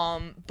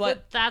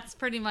 But that's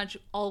pretty much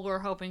all we're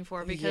hoping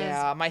for,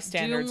 because my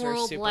standards are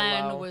super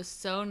low. was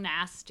so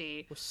nasty.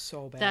 It was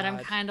so bad. That I'm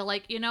kind of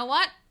like, you know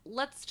what?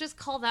 Let's just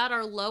call that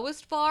our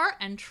lowest bar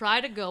and try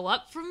to go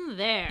up from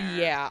there.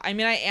 Yeah, I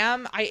mean, I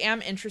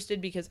am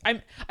interested, because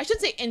I should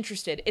say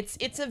interested.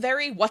 It's a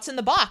very what's in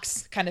the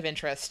box kind of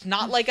interest,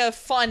 not like a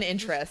fun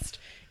interest.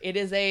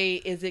 Is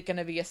it going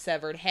to be a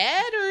severed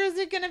head, or is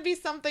it going to be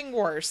something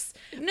worse?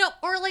 No,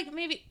 or like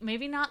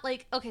maybe not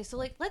like, okay, so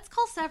like let's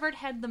call severed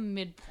head the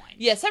midpoint.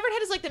 Yeah, severed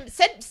head is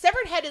like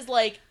severed head is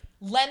like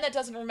Len that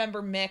doesn't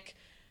remember Mick,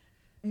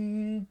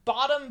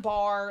 bottom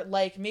bar,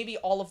 like maybe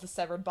all of the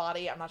severed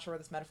body, I'm not sure where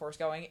this metaphor is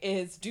going,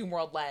 is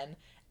Doomworld Len.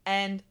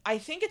 And I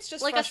think it's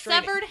just like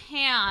frustrating. A severed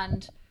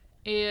hand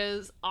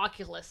is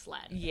Oculus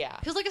Len. Yeah.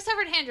 Because like a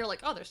severed hand, you're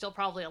like, oh, they're still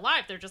probably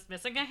alive. They're just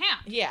missing a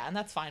hand. Yeah, and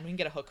that's fine. We can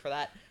get a hook for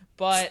that.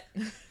 But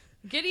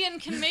Gideon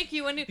can make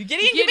you a new...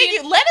 Gideon can make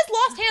you... Len has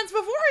lost hands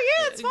before.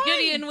 Yeah, it's fine.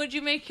 Gideon, would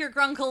you make your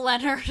Grunkle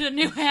Leonard a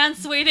new hand,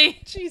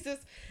 sweetie? Jesus.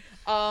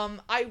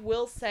 I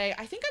will say,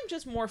 I think I'm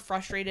just more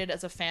frustrated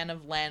as a fan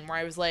of Len, where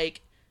I was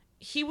like,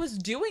 he was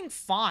doing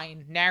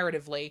fine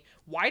narratively.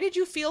 Why did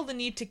you feel the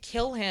need to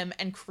kill him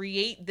and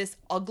create this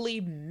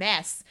ugly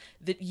mess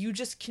that you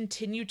just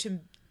continue to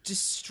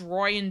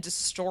destroy and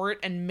distort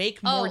and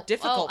make more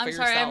difficult for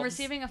yourselves? I'm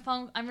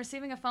sorry. I'm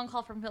receiving a phone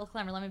call from Phil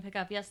Klemmer. Let me pick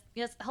up. Yes.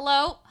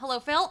 Hello,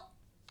 Phil.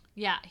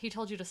 Yeah, he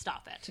told you to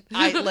stop it.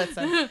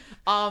 Listen.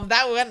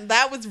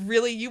 That was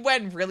really, you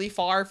went really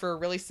far for a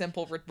really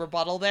simple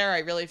rebuttal there. I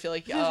really feel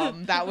like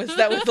that was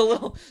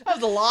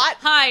a lot.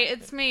 Hi,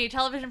 it's me,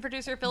 television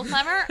producer Phil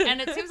Klemmer,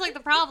 and it seems like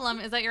the problem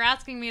is that you're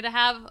asking me to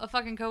have a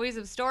fucking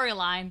cohesive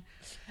storyline.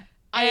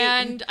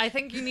 And I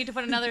think you need to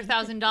put another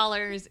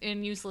 $1,000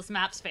 in useless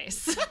map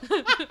space.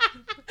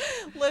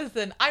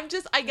 Listen, I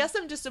guess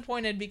I'm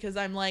disappointed because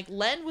I'm like,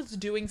 Len was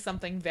doing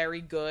something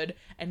very good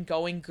and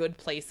going good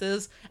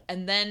places,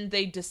 and then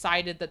they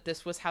decided that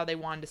this was how they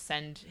wanted to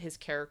send his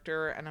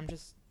character, and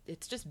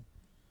it's just a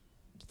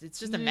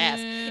mess.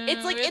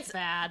 It's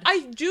bad. I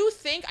do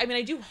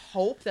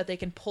hope that they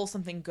can pull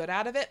something good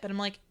out of it, but I'm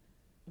like,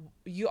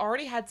 you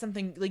already had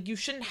something, like, you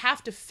shouldn't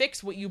have to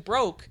fix what you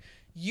broke.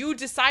 You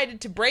decided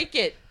to break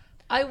it.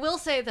 I will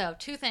say, though,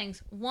 two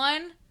things.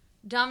 One,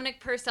 Dominic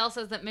Purcell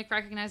says that Mick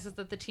recognizes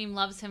that the team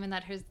loves him and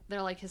that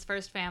they're like his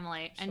first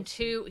family. And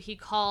two, he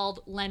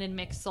called Len and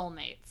Mick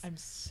soulmates. I'm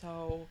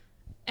so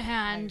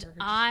tired.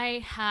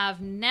 I have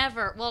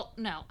never... Well,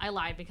 no, I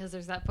lied because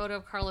there's that photo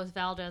of Carlos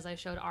Valdez I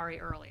showed Ari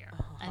earlier.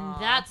 And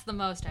that's the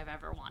most I've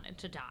ever wanted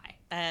to die.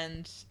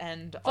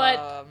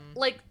 But,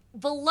 like,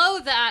 below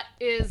that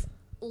is...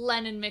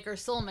 Len and Mick are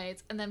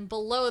soulmates, and then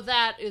below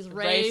that is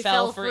Ray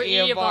fell for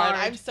Eobard.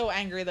 I'm so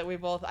angry that we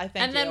both...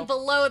 And then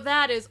below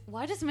that is,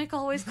 why does Mick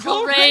always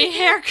call Ray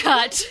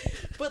haircut?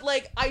 But,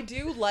 like, I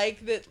do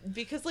like that,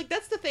 because, like,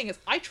 that's the thing, is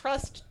I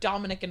trust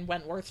Dominic and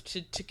Wentworth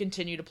to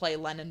continue to play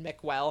Len and Mick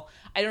well.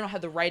 I don't know how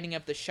the writing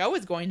of the show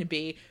is going to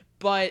be,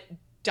 but...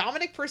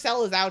 Dominic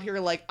Purcell is out here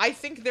like, I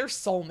think they're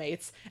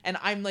soulmates. And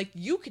I'm like,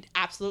 you could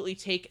absolutely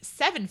take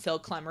 7 Phil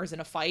Klemmers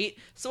in a fight.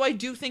 So I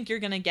do think you're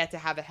going to get to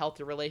have a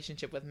healthy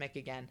relationship with Mick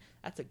again.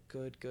 That's a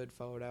good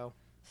photo.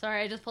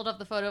 Sorry, I just pulled up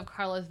the photo of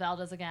Carlos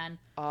Valdez again.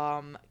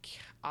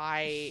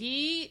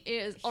 He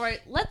is... All right,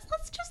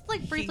 let's just,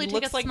 like, briefly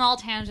take a small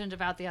tangent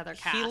about the other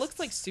cast. He looks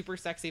like super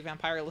sexy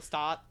vampire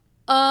Lestat.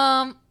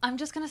 I'm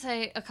just gonna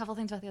say a couple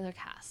things about the other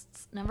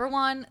casts. Number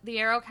one, the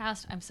Arrow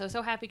cast. I'm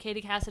so happy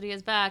Katie Cassidy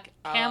is back.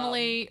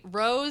 Camille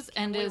Rose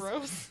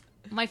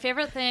My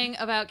favorite thing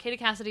about Katie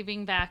Cassidy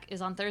being back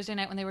is on Thursday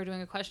night when they were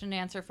doing a question and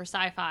answer for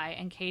Sci-Fi,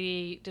 and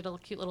Katie did a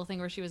cute little thing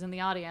where she was in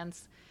the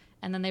audience,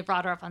 and then they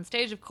brought her up on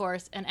stage, of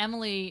course, and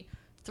Emily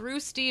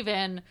threw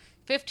Steven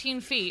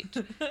 15 feet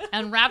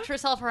and wrapped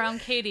herself around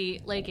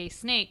Katie like a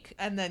snake.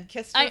 And then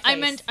kissed her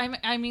face.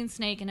 I mean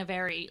snake in a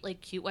very,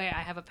 like, cute way.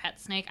 I have a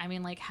pet snake. I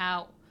mean, like,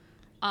 how...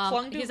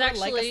 clung to her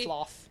like a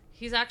sloth.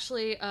 He's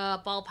actually a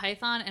ball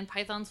python, and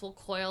pythons will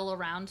coil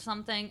around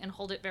something and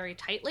hold it very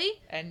tightly.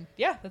 And,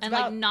 yeah, that's and,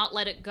 like, not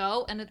let it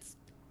go. And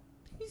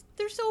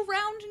they're so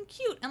round and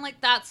cute. And,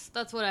 like, that's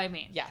what I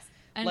mean. Yes.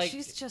 And like,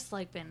 she's just,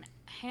 like, been...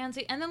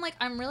 handsy, and then, like,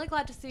 I'm really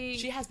glad to see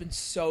she has been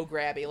so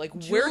grabby. Like,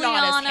 Juliana we're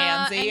not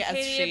as handsy and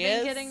as Katie she have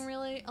is. Been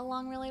getting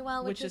along really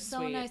well, which is so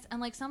sweet. nice. And,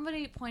 like,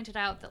 somebody pointed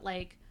out that,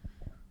 like,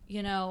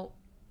 you know,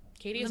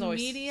 Katie is the always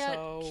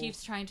media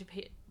keeps trying to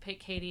pit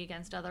Katie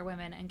against other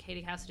women, and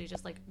Katie Cassidy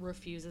just, like,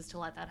 refuses to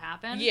let that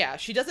happen. Yeah,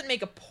 she doesn't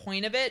make a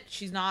point of it.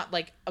 She's not,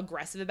 like,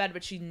 aggressive about it,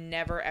 but she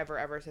never,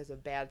 ever says a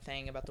bad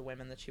thing about the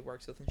women that she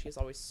works with, and she's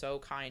always so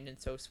kind and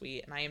so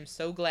sweet. And I am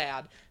so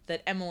glad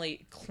that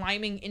Emily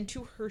climbing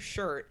into her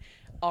shirt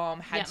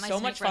had so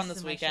much fun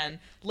this weekend.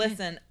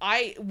 Listen,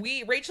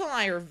 Rachel and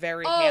I are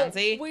very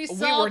handsy. We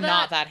were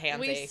not that handsy.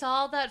 We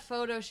saw that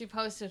photo she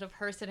posted of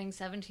her sitting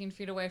 17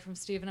 feet away from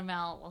Stephen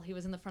Amell while he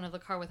was in the front of the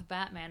car with a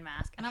Batman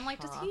mask. And I'm like,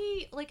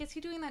 is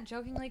he doing that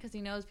jokingly because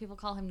he knows people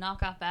call him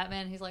knockoff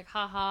Batman? He's like,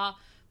 haha.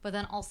 But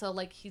then also,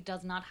 like, he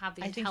does not have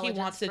the intelligence. I think he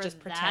wants to just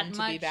pretend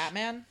to be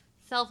Batman.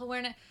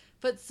 Self-awareness.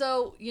 But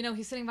so, you know,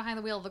 he's sitting behind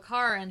the wheel of the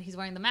car and he's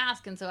wearing the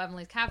mask. And so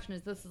Emily's caption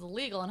is, "This is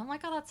illegal." And I'm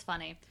like, oh, that's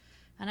funny.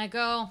 And I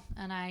go,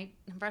 and I'm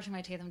brushing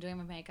my teeth, I'm doing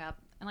my makeup.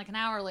 And like an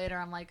hour later,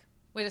 I'm like,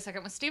 wait a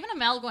second, was Stephen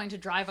Amell going to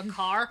drive a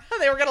car?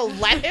 They were going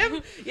to let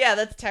him? Yeah,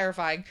 that's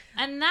terrifying.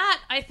 And that,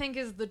 I think,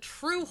 is the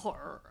true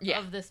horror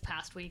of this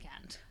past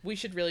weekend. We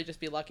should really just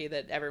be lucky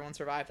that everyone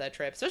survived that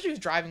trip. Especially if he was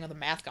driving with a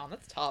mask on.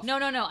 That's tough. No.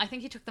 I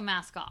think he took the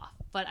mask off.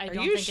 But I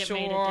don't think it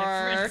made a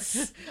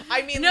difference.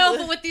 I mean... No,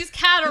 but with these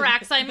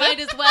cataracts, I might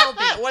as well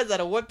be. What is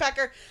that, a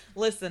woodpecker?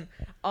 Listen,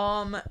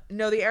 No,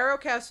 the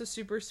Arrowcast was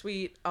super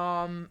sweet. The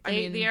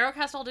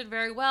Arrowcast all did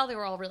very well. They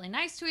were all really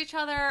nice to each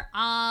other.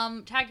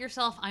 Tag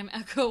yourself. I'm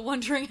Echo,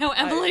 wondering how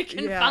Emily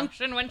can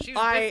function when she's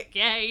this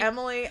gay.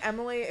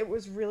 Emily, it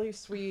was really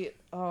sweet.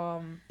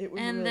 It was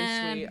and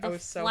really sweet. I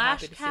was so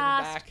happy to see them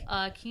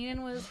back.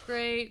 Keenan was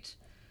great.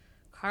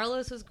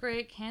 Carlos was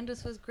great.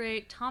 Candace was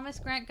great. Thomas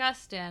Grant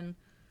Gustin.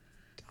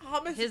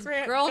 His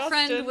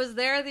girlfriend was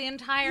there the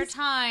entire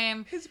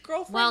time. His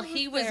girlfriend while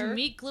he was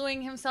meat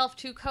gluing himself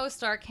to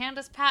co-star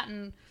Candace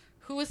Patton,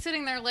 who was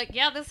sitting there like,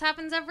 yeah, this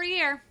happens every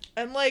year.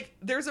 And like,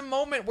 there's a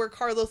moment where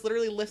Carlos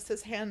literally lifts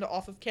his hand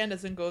off of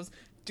Candace and goes,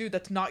 dude,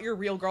 that's not your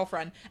real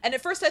girlfriend. And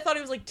at first I thought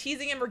he was like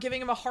teasing him or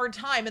giving him a hard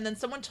time. And then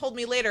someone told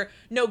me later,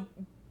 no,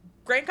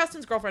 Grant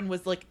Gustin's girlfriend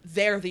was like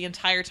there the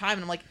entire time.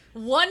 And I'm like,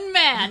 one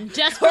man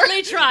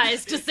desperately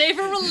tries to save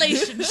a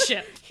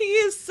relationship. He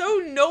is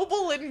so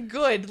noble and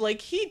good. Like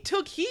he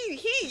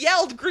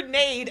yelled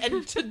grenade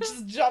and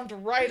just jumped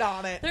right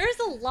on it. There's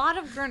a lot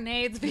of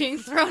grenades being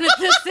thrown at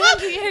this San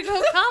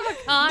Diego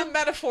Comic-Con. The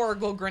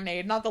metaphorical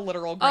grenade, not the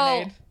literal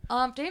grenade.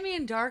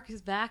 Damien Dark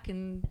is back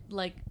and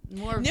like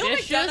more Neil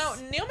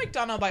vicious. Neil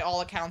McDonough, by all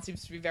accounts,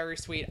 seems to be very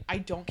sweet. I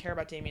don't care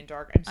about Damien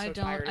Dark. I'm so tired of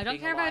being alive. I don't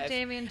care about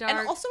Damien Dark.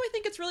 And also, I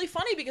think it's really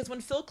funny because when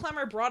Phil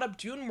Klemmer brought up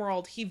Dune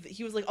World,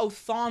 he was like, "Oh,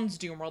 Thawne's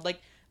Doom World." Like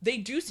they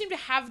do seem to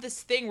have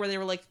this thing where they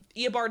were like,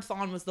 Eobard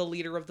Thawne was the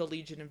leader of the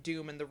Legion of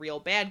Doom and the real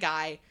bad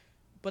guy,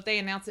 but they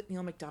announced that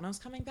Neil McDonough's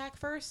coming back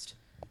first.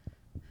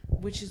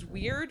 Which is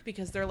weird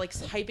because they're like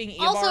hyping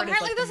Eobard also,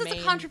 apparently as, like, this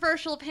is a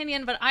controversial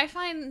opinion, but I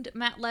find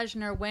Matt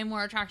Lesnar way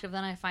more attractive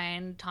than I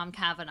find Tom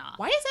Cavanaugh.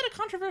 Why is that a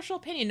controversial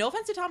opinion? No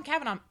offense to Tom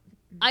Cavanaugh.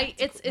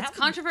 It's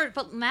controversial,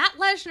 but Matt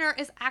Lesnar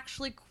is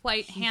actually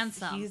quite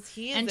handsome.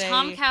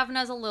 Tom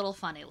Cavanaugh's a little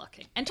funny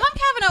looking. And Tom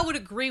Cavanaugh would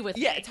agree with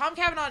me. Yeah, Tom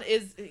Cavanaugh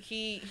is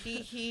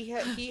he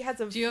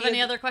has a. Do you have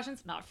any other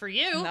questions? Not for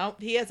you. No,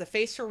 he has a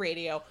face for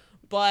radio,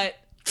 but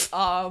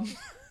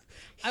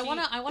I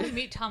want to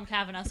meet Tom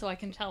Cavanaugh so I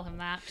can tell him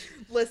that.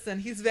 Listen,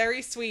 he's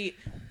very sweet,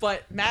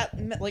 but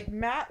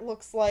Matt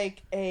looks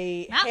like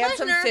a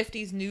handsome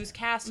 50s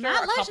newscaster.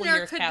 Matt a couple Lesnar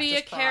years could be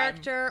a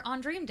character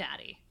on Dream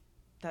Daddy.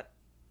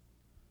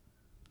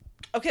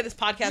 Okay, this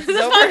podcast is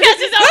over. This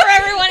podcast is over,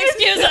 everyone.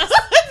 Excuse us.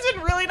 It's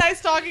been really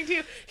nice talking to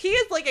you. He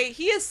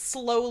is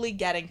slowly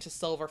getting to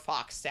Silver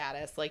Fox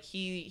status. Like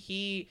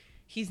he's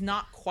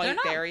not quite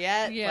there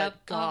yet. Yeah.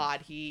 But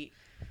God,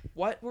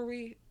 what were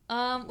we?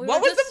 What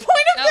was the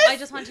point of this? I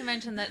just wanted to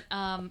mention that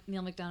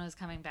Neil McDonough is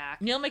coming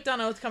back. Neil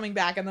McDonough is coming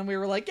back, and then we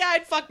were like, yeah,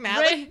 I'd fuck Matt.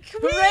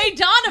 Ray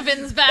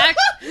Donovan's back.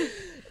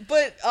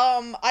 But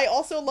I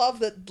also love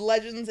that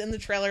Legends in the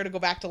trailer, to go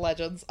back to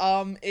Legends,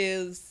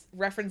 is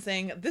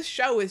referencing, this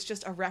show is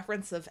just a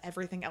reference of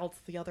everything else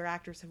the other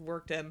actors have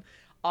worked in.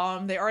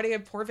 They already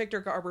had poor Victor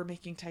Garber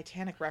making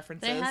Titanic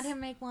references. They had him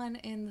make one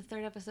in the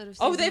 3rd episode of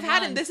season 1. Oh, they've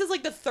had him. one. This is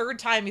like the 3rd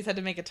time he's had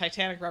to make a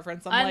Titanic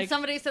reference.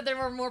 Somebody said there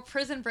were more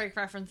Prison Break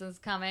references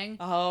coming.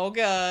 Oh,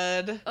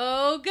 good.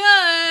 Oh, good.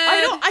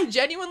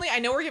 I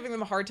know we're giving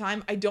them a hard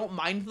time. I don't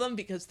mind them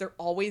because they're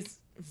always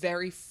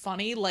very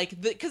funny, like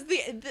because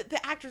the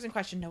actors in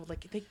question know,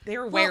 like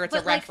they're aware it's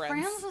a reference. Like,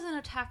 Franz was in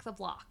Attack the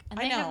Block, and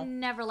they have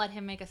never let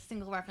him make a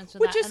single reference to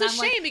which that. Which is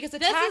a shame because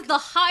this is the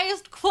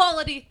highest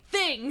quality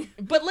thing.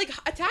 But like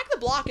Attack the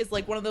Block is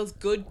like one of those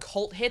good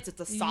cult hits. It's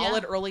a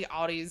solid early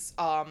 '80s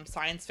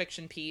science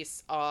fiction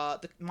piece.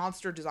 The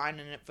monster design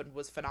in it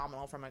was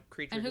phenomenal from a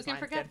creature design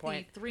standpoint. And who can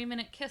forget the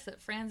 3-minute kiss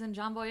that Franz and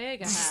John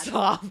Boyega had?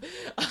 Stop.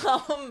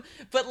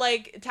 But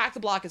like Attack the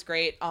Block is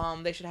great.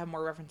 They should have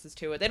more references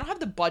to it. They don't have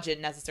the budget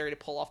necessary to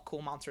pull off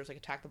cool monsters like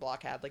Attack the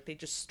Block had. Like they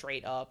just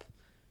straight up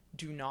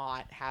do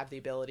not have the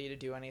ability to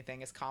do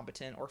anything as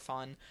competent or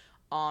fun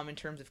in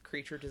terms of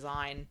creature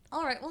design.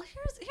 All right, well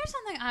here's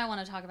something I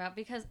want to talk about,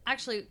 because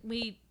actually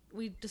we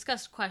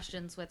discussed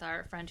questions with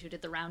our friend who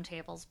did the round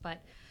tables,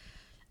 but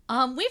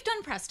we've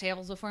done press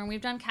tables before and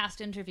we've done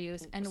cast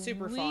interviews, and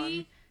super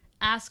fun.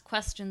 Ask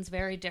questions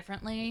very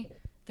differently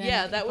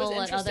than that was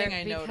interesting.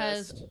 I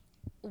because noticed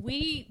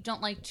we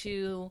don't like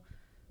to.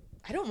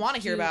 I don't want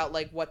to hear about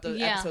like what the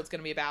episode's going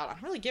to be about. I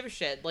don't really give a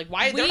shit. Like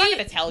why they're not going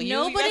to tell you.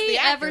 Nobody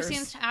ever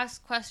seems to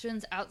ask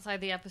questions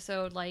outside the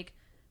episode like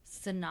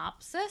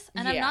synopsis.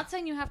 And I'm not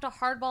saying you have to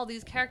hardball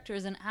these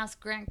characters and ask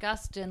Grant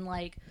Gustin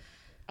like,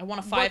 I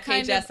want a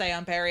 5-page essay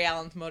on Barry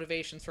Allen's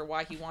motivations for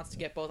why he wants to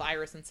get both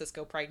Iris and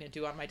Cisco pregnant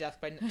due on my desk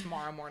by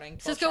tomorrow morning.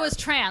 Cisco is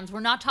trans. We're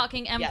not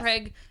talking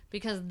MPreg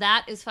because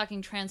that is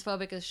fucking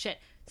transphobic as shit.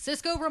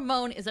 Cisco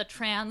Ramon is a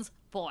trans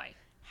boy.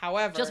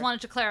 However, just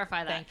wanted to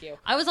clarify that. Thank you.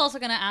 I was also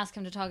going to ask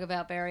him to talk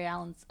about Barry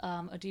Allen's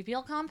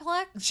ODPL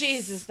complex.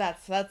 Jesus,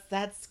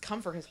 that's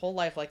come for his whole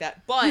life like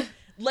that. But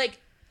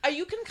like,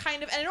 you can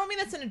kind of, and I don't mean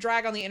that's in a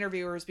drag on the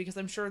interviewers, because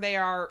I'm sure they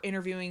are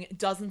interviewing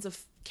dozens of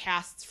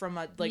casts from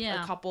a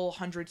couple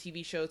hundred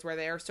TV shows where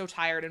they are so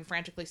tired and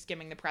frantically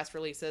skimming the press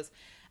releases.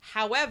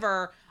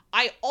 However,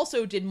 I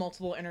also did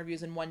multiple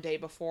interviews in one day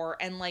before,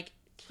 and like,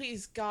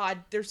 please God,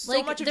 there's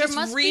so much of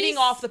just reading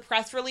off the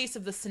press release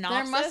of the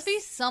synopsis. There must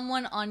be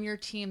someone on your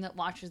team that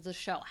watches the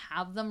show.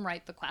 Have them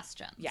write the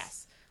questions.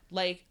 Yes.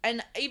 Like,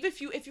 and even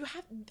if you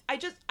have,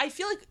 I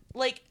feel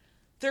like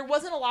there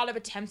wasn't a lot of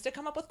attempts to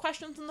come up with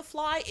questions on the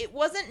fly. It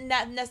wasn't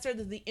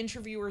necessarily that the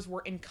interviewers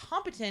were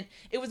incompetent.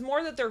 It was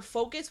more that their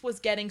focus was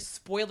getting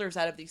spoilers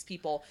out of these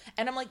people.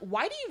 And I'm like,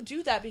 why do you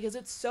do that? Because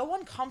it's so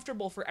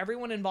uncomfortable for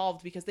everyone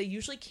involved, because they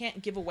usually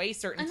can't give away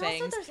certain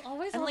things. And also there's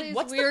always and all like, these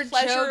what's weird the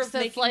pleasure jokes of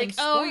that's making like,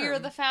 them oh, squirm? you're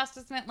the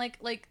fastest man.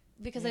 Like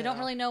because they don't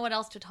really know what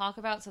else to talk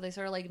about, so they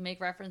sort of like make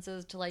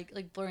references to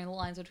like blurring the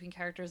lines between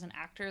characters and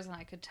actors, and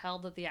I could tell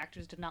that the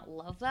actors did not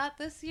love that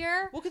this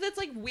year. Well, because it's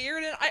like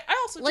weird, and I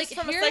also like,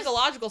 just from a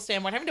psychological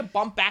standpoint, having to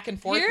bump back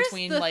and forth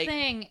between like. Here's the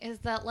thing: is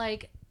that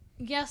like,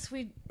 yes,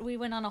 we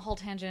went on a whole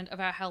tangent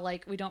about how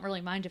like we don't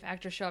really mind if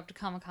actors show up to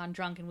Comic-Con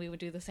drunk, and we would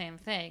do the same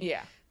thing.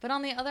 Yeah. But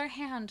on the other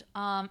hand,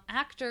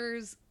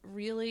 actors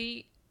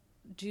really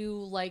do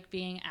like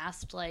being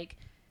asked like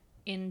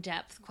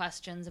in-depth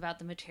questions about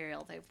the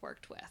material they've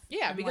worked with.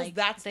 Yeah, and, because like,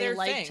 that's their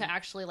thing. They like to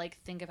actually like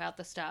think about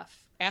the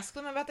stuff. Ask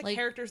them about the like,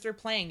 characters they're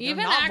playing. They're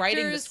even not actors,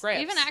 writing the scripts.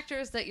 Even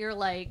actors that you're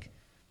like,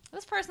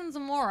 this person's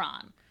a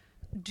moron,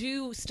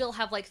 do still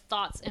have like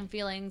thoughts and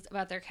feelings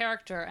about their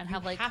character and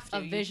have like a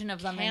vision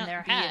of them in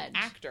their head. An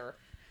actor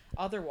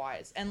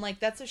otherwise. And like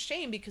that's a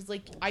shame, because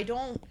like I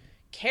don't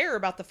care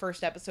about the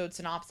first episode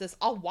synopsis.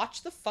 I'll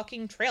watch the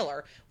fucking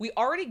trailer. We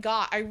already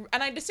got and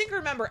I distinctly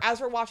remember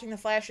as we're watching the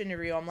Flash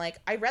interview, I'm like,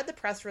 I read the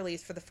press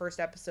release for the first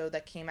episode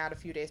that came out a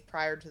few days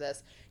prior to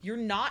this. You're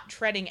not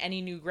treading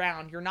any new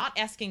ground. You're not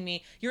telling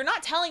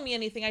me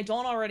anything I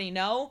don't already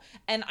know,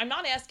 and I'm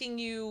not asking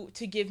you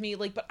to give me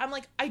like, but I'm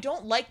like, I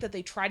don't like that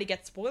they try to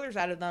get spoilers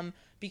out of them,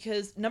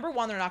 because number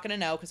one, they're not going to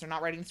know because they're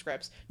not writing the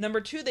scripts.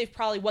 Number two, they've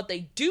probably, what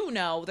they do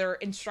know, they're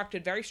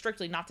instructed very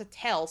strictly not to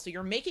tell. So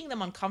you're making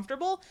them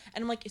uncomfortable.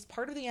 And I'm like, is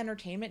part of the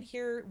entertainment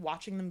here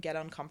watching them get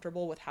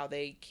uncomfortable with how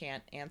they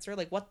can't answer?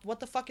 Like, what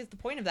the fuck is the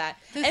point of that?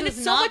 And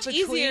it's so much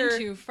easier.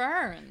 Two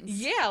ferns.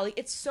 Yeah, like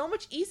it's so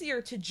much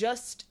easier to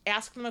just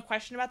ask them a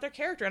question about their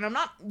character. And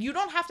you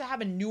don't have to have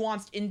a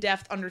nuanced,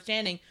 in-depth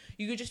understanding.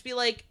 You could just be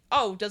like,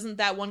 oh, doesn't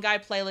that one guy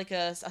play like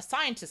a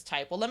scientist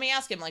type? Well, let me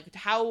ask him, like,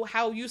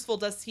 how useful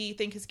does he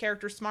think his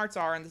character's smarts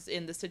are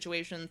in the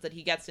situations that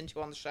he gets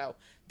into on the show?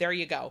 There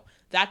you go.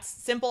 That's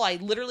simple. I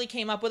literally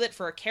came up with it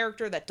for a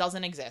character that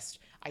doesn't exist.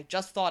 I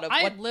just thought of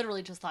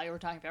literally just thought you were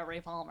talking about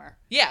Ray Palmer.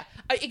 Yeah.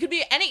 It could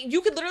be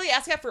you could literally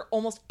ask that for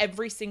almost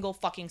every single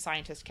fucking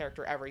scientist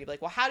character ever. You'd be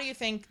like, well, how do you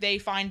think they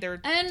find their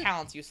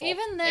talents useful?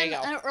 Even then,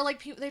 or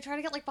like they try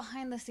to get like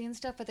behind the scenes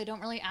stuff, but they don't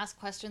really ask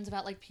questions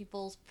about like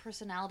people's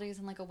personalities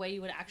in like a way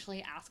you would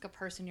actually ask a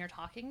person you're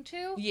talking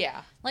to.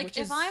 Yeah. Like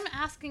if I'm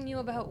asking you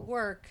about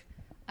work,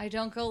 I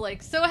don't go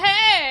like, so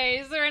hey,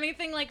 is there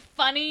anything like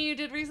funny you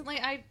did recently?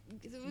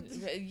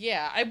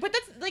 But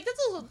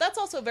that's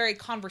also very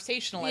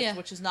conversationalist, yeah.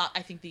 Which is not,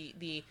 I think,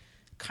 the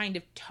kind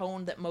of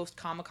tone that most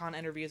Comic-Con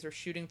interviews are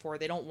shooting for.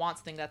 They don't want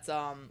something that's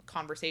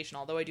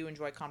conversational, although I do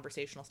enjoy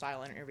conversational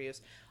style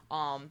interviews.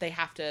 They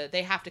have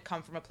to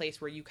come from a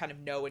place where you kind of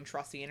know and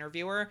trust the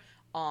interviewer.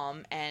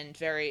 And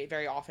very,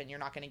 very often you're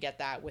not going to get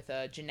that with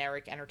a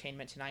generic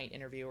Entertainment Tonight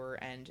interviewer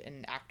and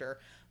an actor.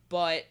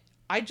 But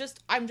I'm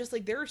just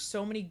like, there are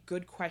so many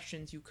good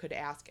questions you could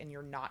ask and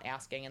you're not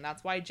asking. And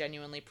that's why I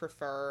genuinely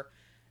prefer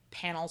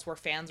panels where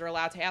fans are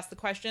allowed to ask the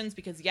questions,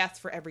 because yes,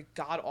 for every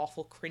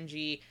god-awful,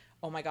 cringy,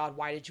 oh my god,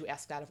 why did you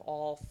ask that of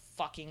all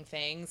fucking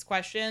things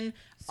question,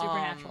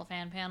 Supernatural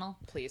fan panel,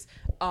 please,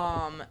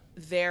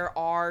 there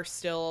are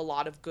still a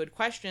lot of good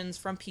questions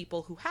from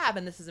people who have,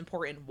 and this is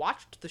important,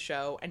 watched the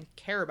show and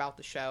care about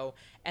the show.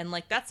 And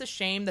like, that's a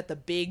shame that the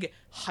big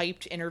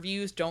hyped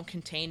interviews don't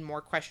contain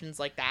more questions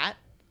like that.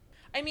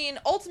 I mean,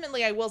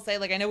 ultimately, I will say,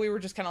 like, I know we were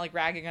just kind of, like,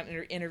 ragging on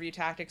interview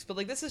tactics, but,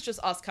 like, this is just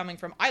us coming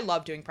from, I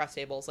love doing press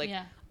tables. Like,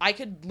 yeah. I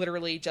could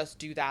literally just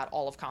do that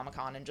all of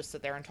Comic-Con and just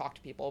sit there and talk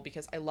to people,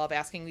 because I love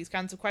asking these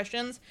kinds of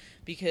questions,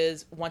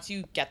 because once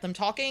you get them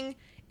talking,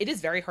 it is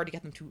very hard to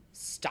get them to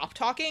stop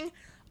talking.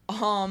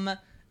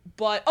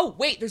 But, oh,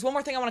 wait, there's one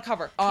more thing I want to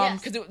cover.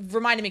 Because it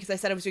reminded me, because I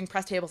said I was doing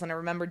press tables, and I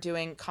remember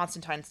doing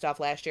Constantine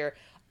stuff last year.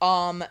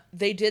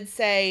 They did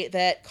say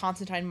that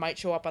Constantine might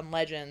show up on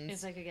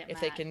Legends if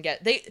they can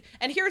get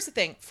and here's the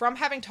thing, from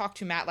having talked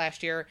to Matt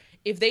last year,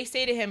 if they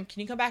say to him,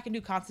 can you come back and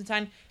do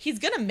Constantine, he's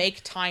gonna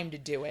make time to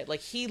do it. Like,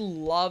 he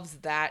loves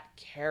that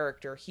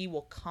character. He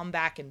will come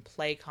back and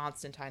play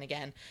Constantine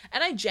again.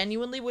 And I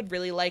genuinely would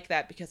really like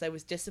that, because I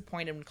was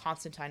disappointed when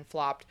Constantine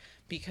flopped,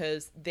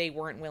 because they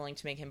weren't willing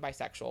to make him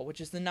bisexual,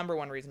 which is the number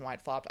one reason why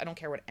it flopped. I don't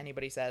care what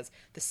anybody says.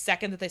 The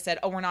second that they said,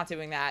 oh, we're not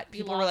doing that,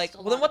 people were like,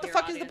 well, then what the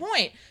fuck is the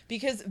point?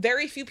 Because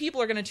very few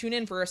people are going to tune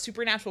in for a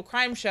supernatural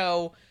crime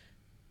show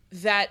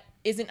that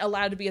isn't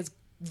allowed to be as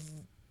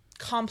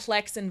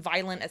complex and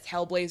violent as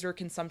Hellblazer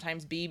can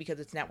sometimes be, because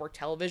it's network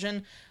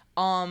television.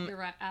 You're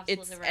right,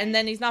 absolutely right. And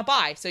then he's not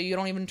bi, so you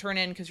don't even turn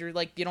in, because you're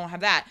like, you don't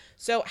have that.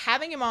 So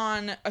having him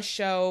on a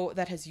show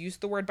that has used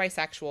the word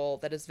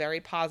bisexual, that is very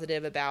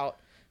positive about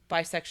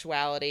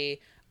bisexuality,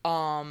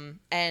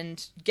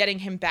 and getting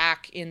him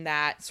back in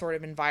that sort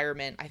of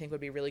environment, I think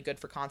would be really good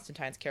for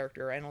Constantine's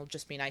character, and it'll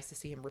just be nice to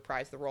see him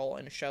reprise the role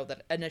in a show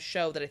that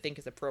I think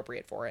is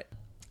appropriate for it.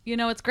 You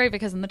know, it's great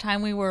because in the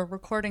time we were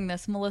recording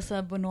this,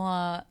 Melissa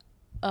Benoist,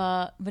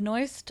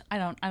 I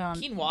don't.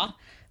 Quinoa.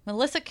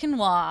 Melissa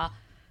Quinoa,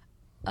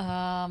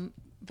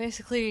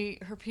 basically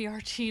her PR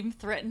team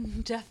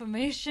threatened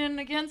defamation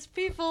against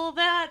people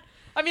that...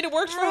 I mean, it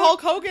worked for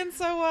Hulk Hogan,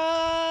 so,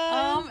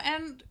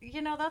 And,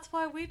 you know, that's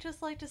why we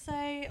just like to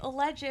say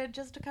alleged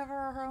just to cover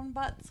our own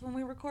butts when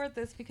we record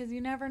this, because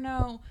you never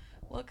know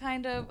what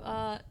kind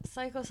of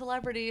psycho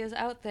celebrity is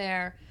out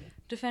there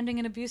defending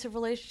an abusive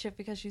relationship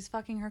because she's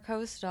fucking her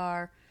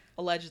co-star.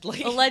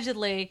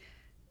 Allegedly.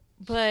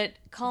 But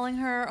calling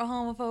her a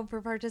homophobe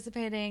for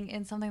participating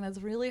in something that's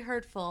really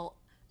hurtful,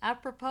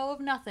 apropos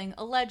of nothing,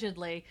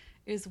 allegedly,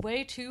 is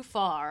way too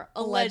far.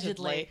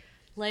 Allegedly.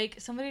 Like,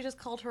 somebody just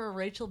called her a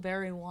Rachel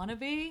Berry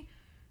wannabe.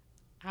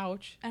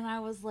 Ouch. And I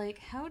was like,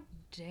 how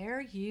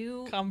dare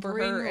you come for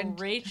bring her and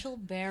Rachel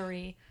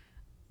Berry,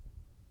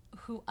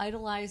 who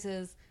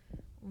idolizes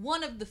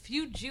one of the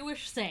few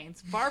Jewish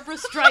saints, Barbara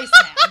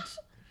Streisand.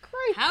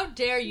 Great. How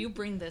dare you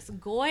bring this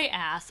goy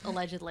ass,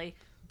 allegedly,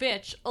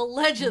 bitch,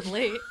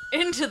 allegedly,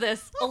 into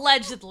this,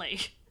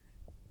 allegedly.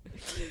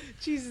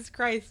 Jesus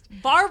Christ.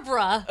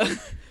 Barbara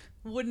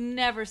would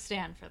never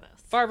stand for this.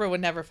 Barbara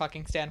would never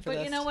fucking stand for this.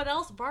 But you know what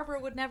else? Barbara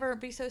would never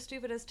be so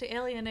stupid as to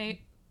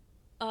alienate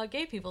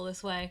gay people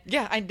this way.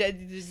 Yeah,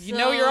 you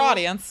know your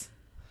audience.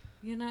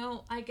 You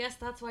know, I guess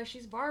that's why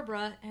she's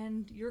Barbara,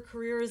 and your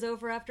career is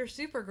over after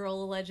Supergirl,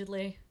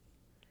 allegedly.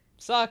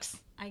 Sucks.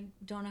 I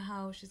don't know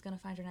how she's gonna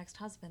find her next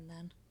husband,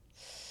 then.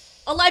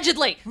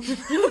 Allegedly!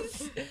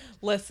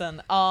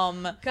 Listen,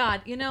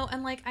 God, you know,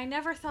 and like, I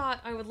never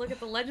thought I would look at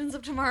the Legends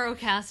of Tomorrow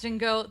cast and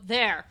go,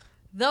 there.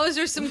 Those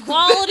are some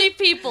quality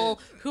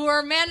people who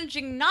are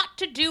managing not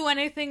to do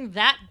anything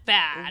that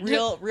bad.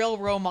 Real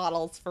role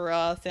models for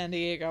San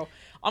Diego.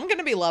 I'm going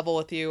to be level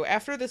with you.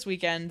 After this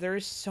weekend, there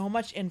is so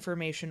much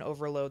information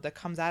overload that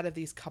comes out of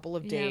these couple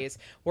of days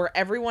where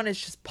everyone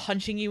is just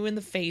punching you in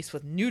the face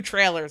with new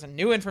trailers and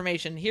new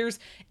information. Here's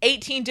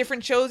 18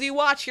 different shows you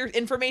watch. Here's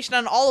information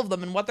on all of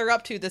them and what they're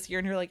up to this year.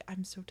 And you're like,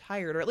 I'm so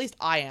tired, or at least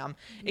I am.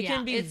 It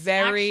can be it's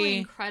very... actually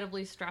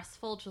incredibly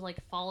stressful to, like,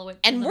 follow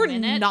it to and the we're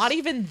minute. not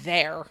even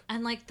there.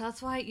 And, like,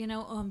 that's why, you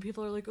know,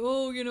 people are like,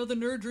 oh, you know, the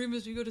nerd dream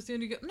is you go to San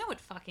Diego. No, it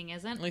fucking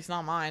isn't. At least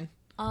not mine.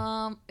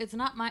 It's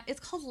not it's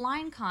called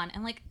LineCon,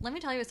 and like, let me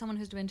tell you, as someone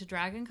who's been to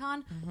Dragon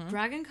Con,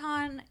 Dragon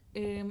Con,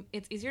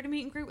 it's easier to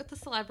meet and greet with the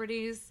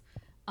celebrities.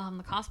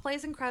 The cosplay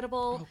is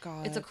incredible. Oh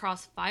God. It's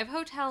across 5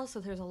 hotels, so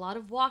there's a lot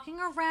of walking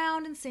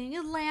around and seeing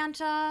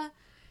Atlanta.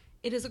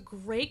 It is a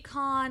great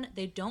con.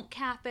 They don't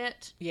cap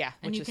it. Yeah,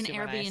 and you can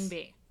super Airbnb.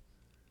 Nice.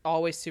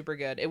 Always super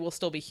good. It will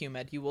still be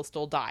humid. You will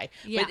still die.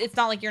 Yeah. But it's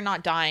not like you're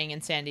not dying in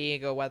San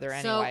Diego weather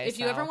anyway. So if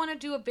you ever want to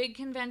do a big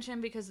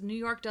convention, because New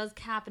York does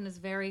cap and is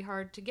very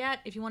hard to get,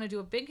 if you want to do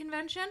a big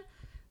convention,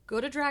 go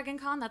to Dragon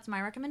Con. That's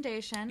my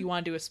recommendation. You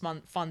want to do a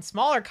fun,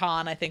 smaller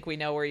con, I think we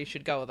know where you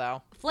should go,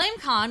 though.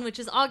 FlameCon, which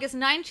is August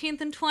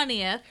 19th and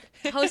 20th,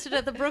 hosted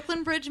at the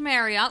Brooklyn Bridge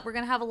Marriott. We're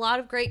going to have a lot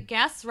of great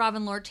guests.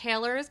 Robin Lord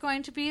Taylor is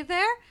going to be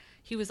there.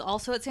 He was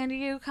also at San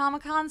Diego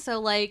Comic-Con, so,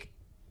 like,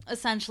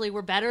 essentially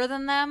we're better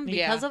than them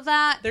because of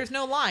that. There's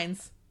no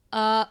lines.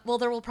 Well,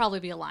 there will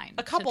probably be a line.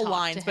 A couple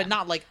lines, but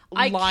not like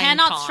I line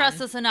cannot con. stress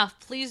this enough.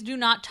 Please do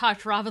not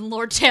touch Robin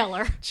Lord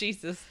Taylor.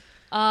 Jesus.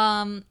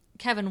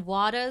 Kevin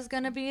Wada is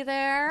going to be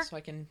there. So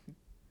I can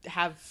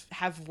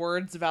have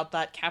words about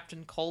that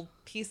Captain Cold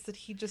piece that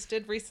he just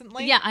did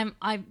recently. Yeah,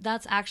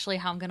 that's actually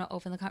how I'm going to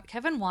open the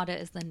Kevin Wada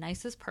is the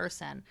nicest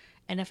person.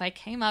 And if I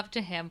came up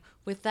to him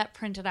with that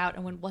printed out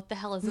and went, what the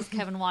hell is this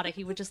Kevin Wada?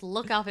 He would just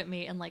look up at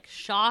me in like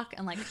shock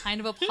and like kind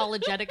of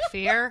apologetic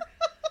fear.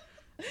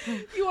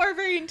 You are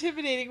very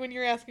intimidating when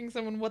you're asking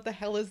someone, what the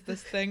hell is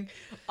this thing?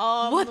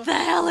 What the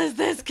hell is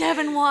this,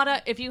 Kevin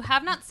Wada? If you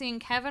have not seen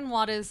Kevin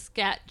Wada's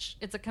sketch,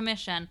 it's a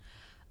commission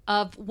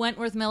of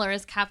Wentworth Miller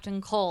as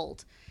Captain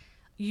Cold.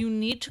 You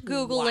need to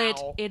Google it.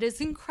 It is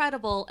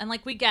incredible. And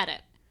like, we get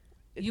it.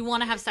 You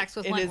want to have sex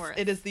with Wentworth.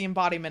 It is the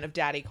embodiment of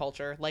daddy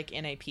culture, like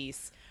in a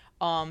piece.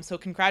 So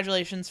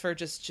congratulations for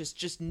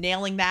just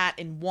nailing that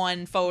in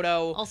one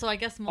photo. Also, I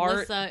guess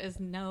Melissa is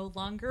no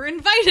longer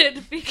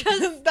invited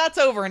because that's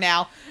over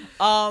now.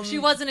 She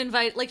wasn't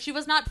invited. Like, she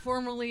was not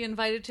formally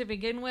invited to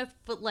begin with,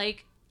 but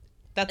like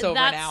that's over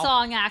now. That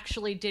song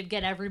actually did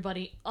get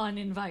everybody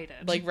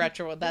uninvited. Like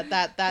retro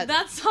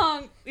that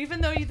song,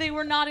 even though they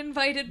were not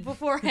invited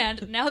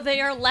beforehand, now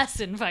they are less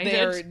invited.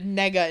 They're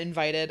nega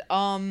invited.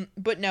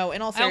 But no,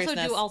 in all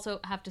seriousness, I also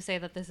have to say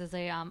that this is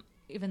a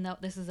even though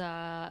this is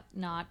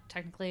not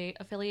technically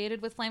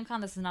affiliated with FlameCon,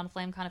 this is not a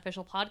FlameCon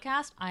official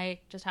podcast. I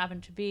just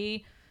happen to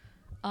be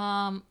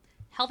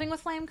helping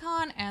with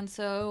FlameCon, and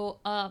so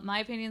my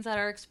opinions that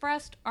are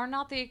expressed are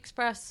not the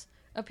express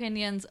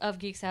opinions of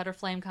Geeks Out or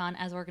FlameCon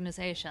as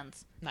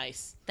organizations.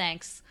 Nice.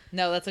 Thanks.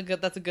 No, that's a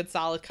good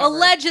solid cover.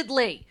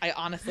 Allegedly. I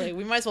honestly,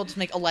 we might as well just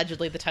make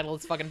allegedly the title of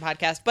this fucking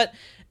podcast. But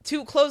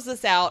to close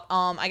this out,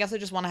 I guess I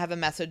just want to have a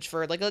message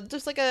for like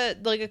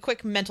a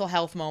quick mental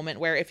health moment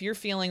where if you're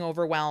feeling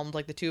overwhelmed,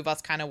 like the two of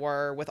us kind of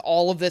were with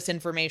all of this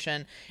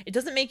information, it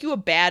doesn't make you a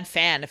bad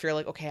fan if you're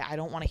like, okay, I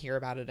don't want to hear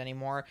about it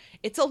anymore.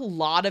 It's a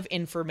lot of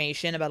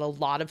information about a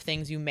lot of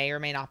things you may or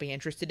may not be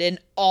interested in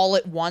all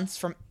at once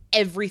from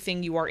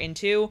everything you are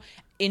into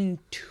in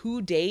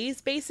 2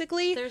 days,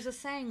 basically. There's a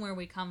saying where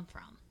we come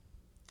from,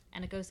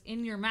 and it goes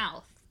in your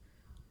mouth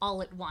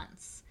all at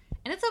once.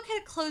 And it's okay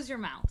to close your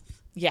mouth.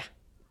 Yeah.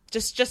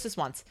 Just this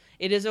once.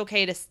 It is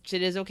okay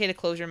to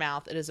close your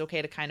mouth. It is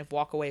okay to kind of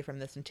walk away from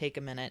this and take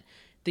a minute.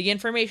 The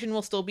information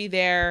will still be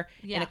there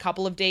in a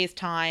couple of days'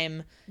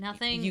 time.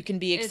 Nothing. You can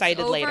be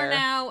excited later. It's over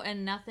now,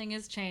 and nothing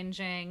is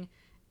changing.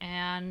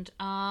 And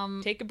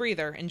take a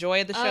breather.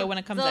 Enjoy the show when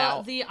it comes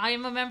out. The I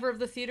am a member of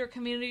the theater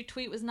community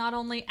tweet was not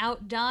only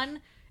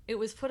outdone, it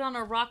was put on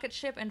a rocket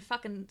ship and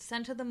fucking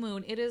sent to the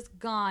moon. It is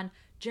gone.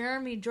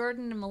 Jeremy,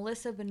 Jordan, and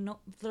Melissa,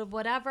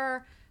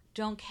 whatever,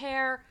 don't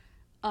care.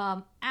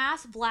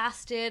 Ass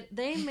blasted.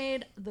 They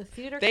made the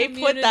theater community.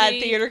 They put that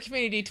theater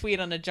community tweet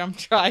on a jump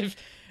drive.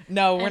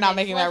 No, we're not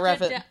making that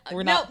reference.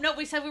 No,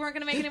 we said we weren't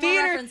going to make any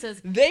more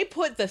references. They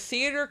put the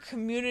theater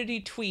community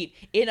tweet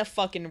in a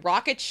fucking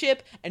rocket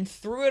ship and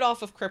threw it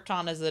off of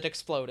Krypton as it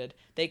exploded.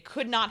 They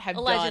could not have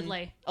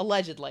Allegedly.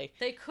 Allegedly.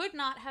 They could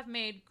not have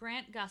made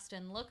Grant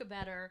Gustin look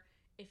better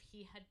if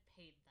he had